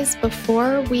guys,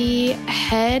 before we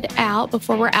head out,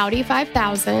 before we're Audi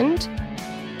 5000,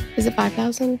 is it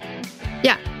 5,000?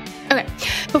 Yeah. Okay.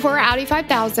 Before we're Audi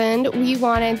 5000, we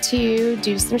wanted to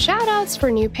do some shout outs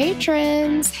for new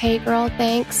patrons. Hey girl,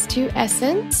 thanks to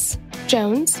Essence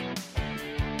Jones.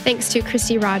 Thanks to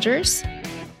Christy Rogers,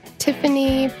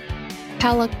 Tiffany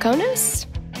Palaconis,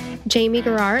 Jamie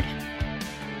Gerard,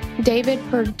 David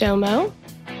Perdomo,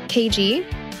 KG,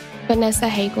 Vanessa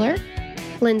Hagler,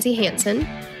 Lindsay Hansen,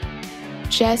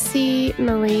 Jessie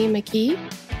Marie McKee,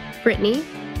 Brittany,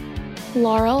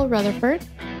 Laurel Rutherford,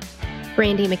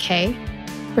 Brandy McKay,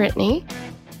 Brittany,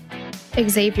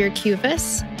 Xavier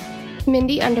Cuvis,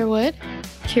 Mindy Underwood,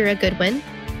 Kira Goodwin,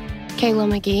 Kayla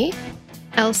McGee,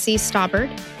 Elsie Staubard.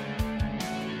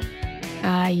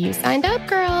 You signed up,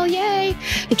 girl. Yay.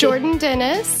 Jordan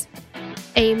Dennis,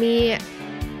 Amy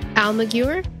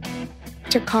Almaguer,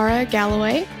 Takara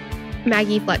Galloway,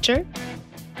 Maggie Fletcher,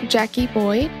 Jackie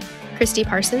Boyd, Christy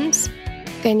Parsons,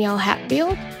 Danielle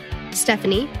Hatfield,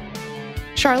 Stephanie,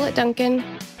 Charlotte Duncan,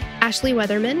 Ashley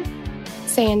Weatherman,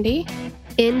 Sandy,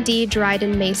 N.D.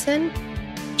 Dryden Mason,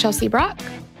 Chelsea Brock,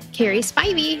 Carrie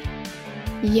Spivey.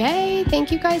 Yay.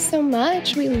 Thank you guys so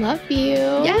much. We love you.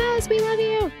 Yes, we love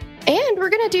you. And we're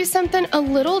going to do something a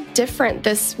little different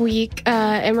this week,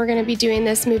 and we're going to be doing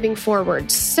this moving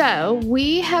forward. So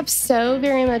we have so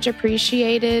very much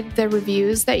appreciated the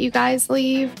reviews that you guys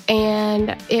leave,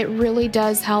 and it really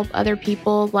does help other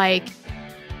people,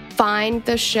 find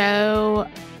the show.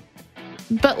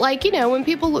 But, when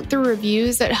people look through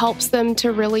reviews, it helps them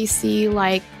to really see,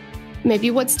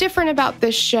 maybe what's different about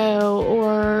this show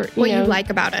or what you like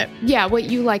about it. Yeah, what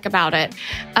you like about it.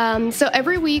 So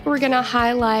every week we're going to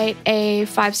highlight a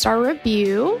 5-star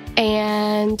review.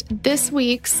 And this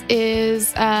week's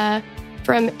is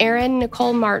from Erin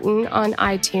Nicole Martin on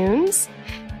iTunes.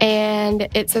 And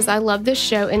it says, I love this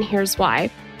show and here's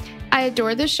why. I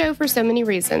adore this show for so many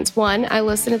reasons. 1, I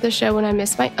listen to the show when I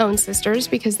miss my own sisters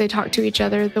because they talk to each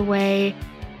other the way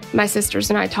my sisters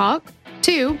and I talk.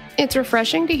 2, it's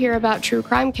refreshing to hear about true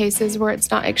crime cases where it's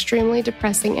not extremely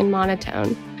depressing and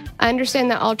monotone. I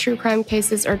understand that all true crime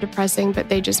cases are depressing, but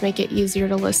they just make it easier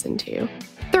to listen to.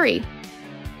 3,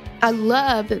 I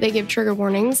love that they give trigger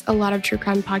warnings. A lot of true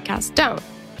crime podcasts don't.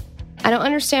 I don't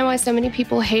understand why so many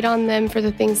people hate on them for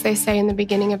the things they say in the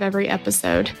beginning of every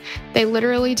episode. They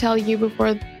literally tell you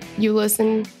before you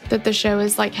listen that the show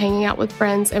is like hanging out with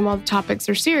friends, and while the topics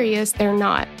are serious, they're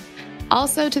not.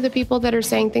 Also, to the people that are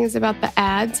saying things about the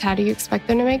ads, how do you expect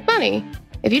them to make money?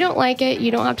 If you don't like it, you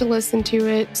don't have to listen to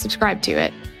it, subscribe to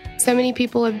it. So many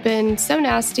people have been so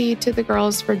nasty to the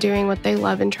girls for doing what they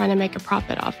love and trying to make a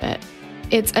profit off it.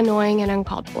 It's annoying and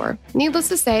uncalled for. Needless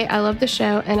to say, I love the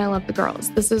show and I love the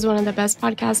girls. This is one of the best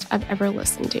podcasts I've ever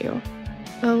listened to.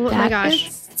 Oh my gosh.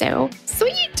 Is so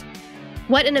sweet.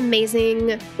 What an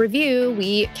amazing review.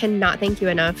 We cannot thank you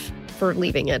enough for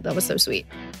leaving it. That was so sweet.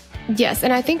 Yes,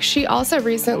 and I think she also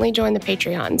recently joined the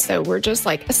Patreon. So we're just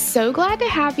so glad to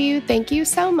have you. Thank you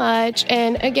so much.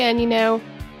 And again,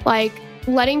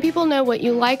 letting people know what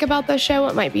you like about the show,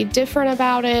 what might be different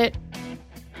about it,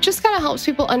 just kind of helps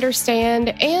people understand.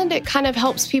 And it kind of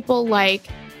helps people look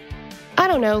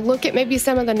at maybe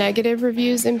some of the negative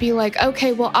reviews and be like,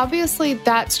 okay, well, obviously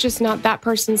that's just not that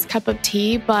person's cup of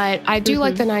tea, but I do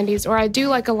like the 90s, or I do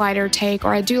like a lighter take,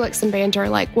 or I do like some banter,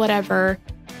 whatever.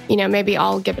 Maybe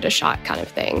I'll give it a shot kind of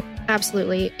thing.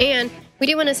 Absolutely. And we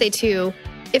do want to say, too,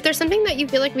 if there's something that you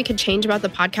feel like we could change about the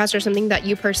podcast or something that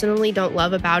you personally don't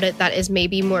love about it that is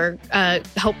maybe more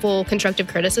helpful, constructive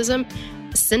criticism,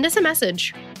 send us a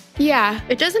message. Yeah.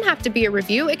 It doesn't have to be a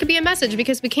review. It could be a message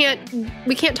because we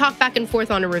can't talk back and forth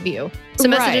on a review. So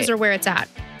messages are where it's at.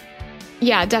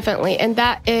 Yeah, definitely. And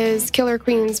that is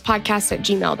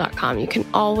killerqueenspodcast@gmail.com. You can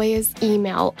always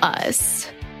email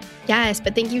us. Yes,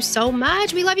 but thank you so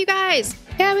much. We love you guys.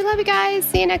 Yeah, we love you guys.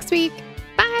 See you next week.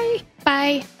 Bye.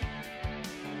 Bye.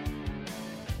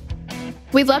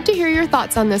 We'd love to hear your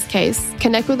thoughts on this case.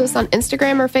 Connect with us on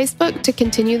Instagram or Facebook to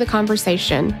continue the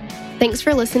conversation. Thanks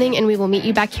for listening, and we will meet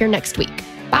you back here next week.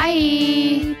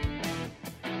 Bye!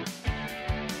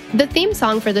 The theme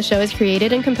song for the show is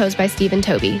created and composed by Stephen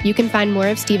Toby. You can find more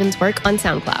of Stephen's work on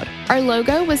SoundCloud. Our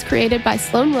logo was created by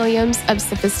Sloan Williams of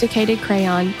Sophisticated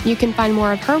Crayon. You can find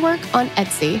more of her work on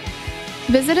Etsy.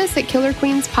 Visit us at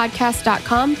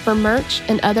KillerQueensPodcast.com for merch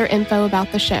and other info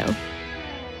about the show.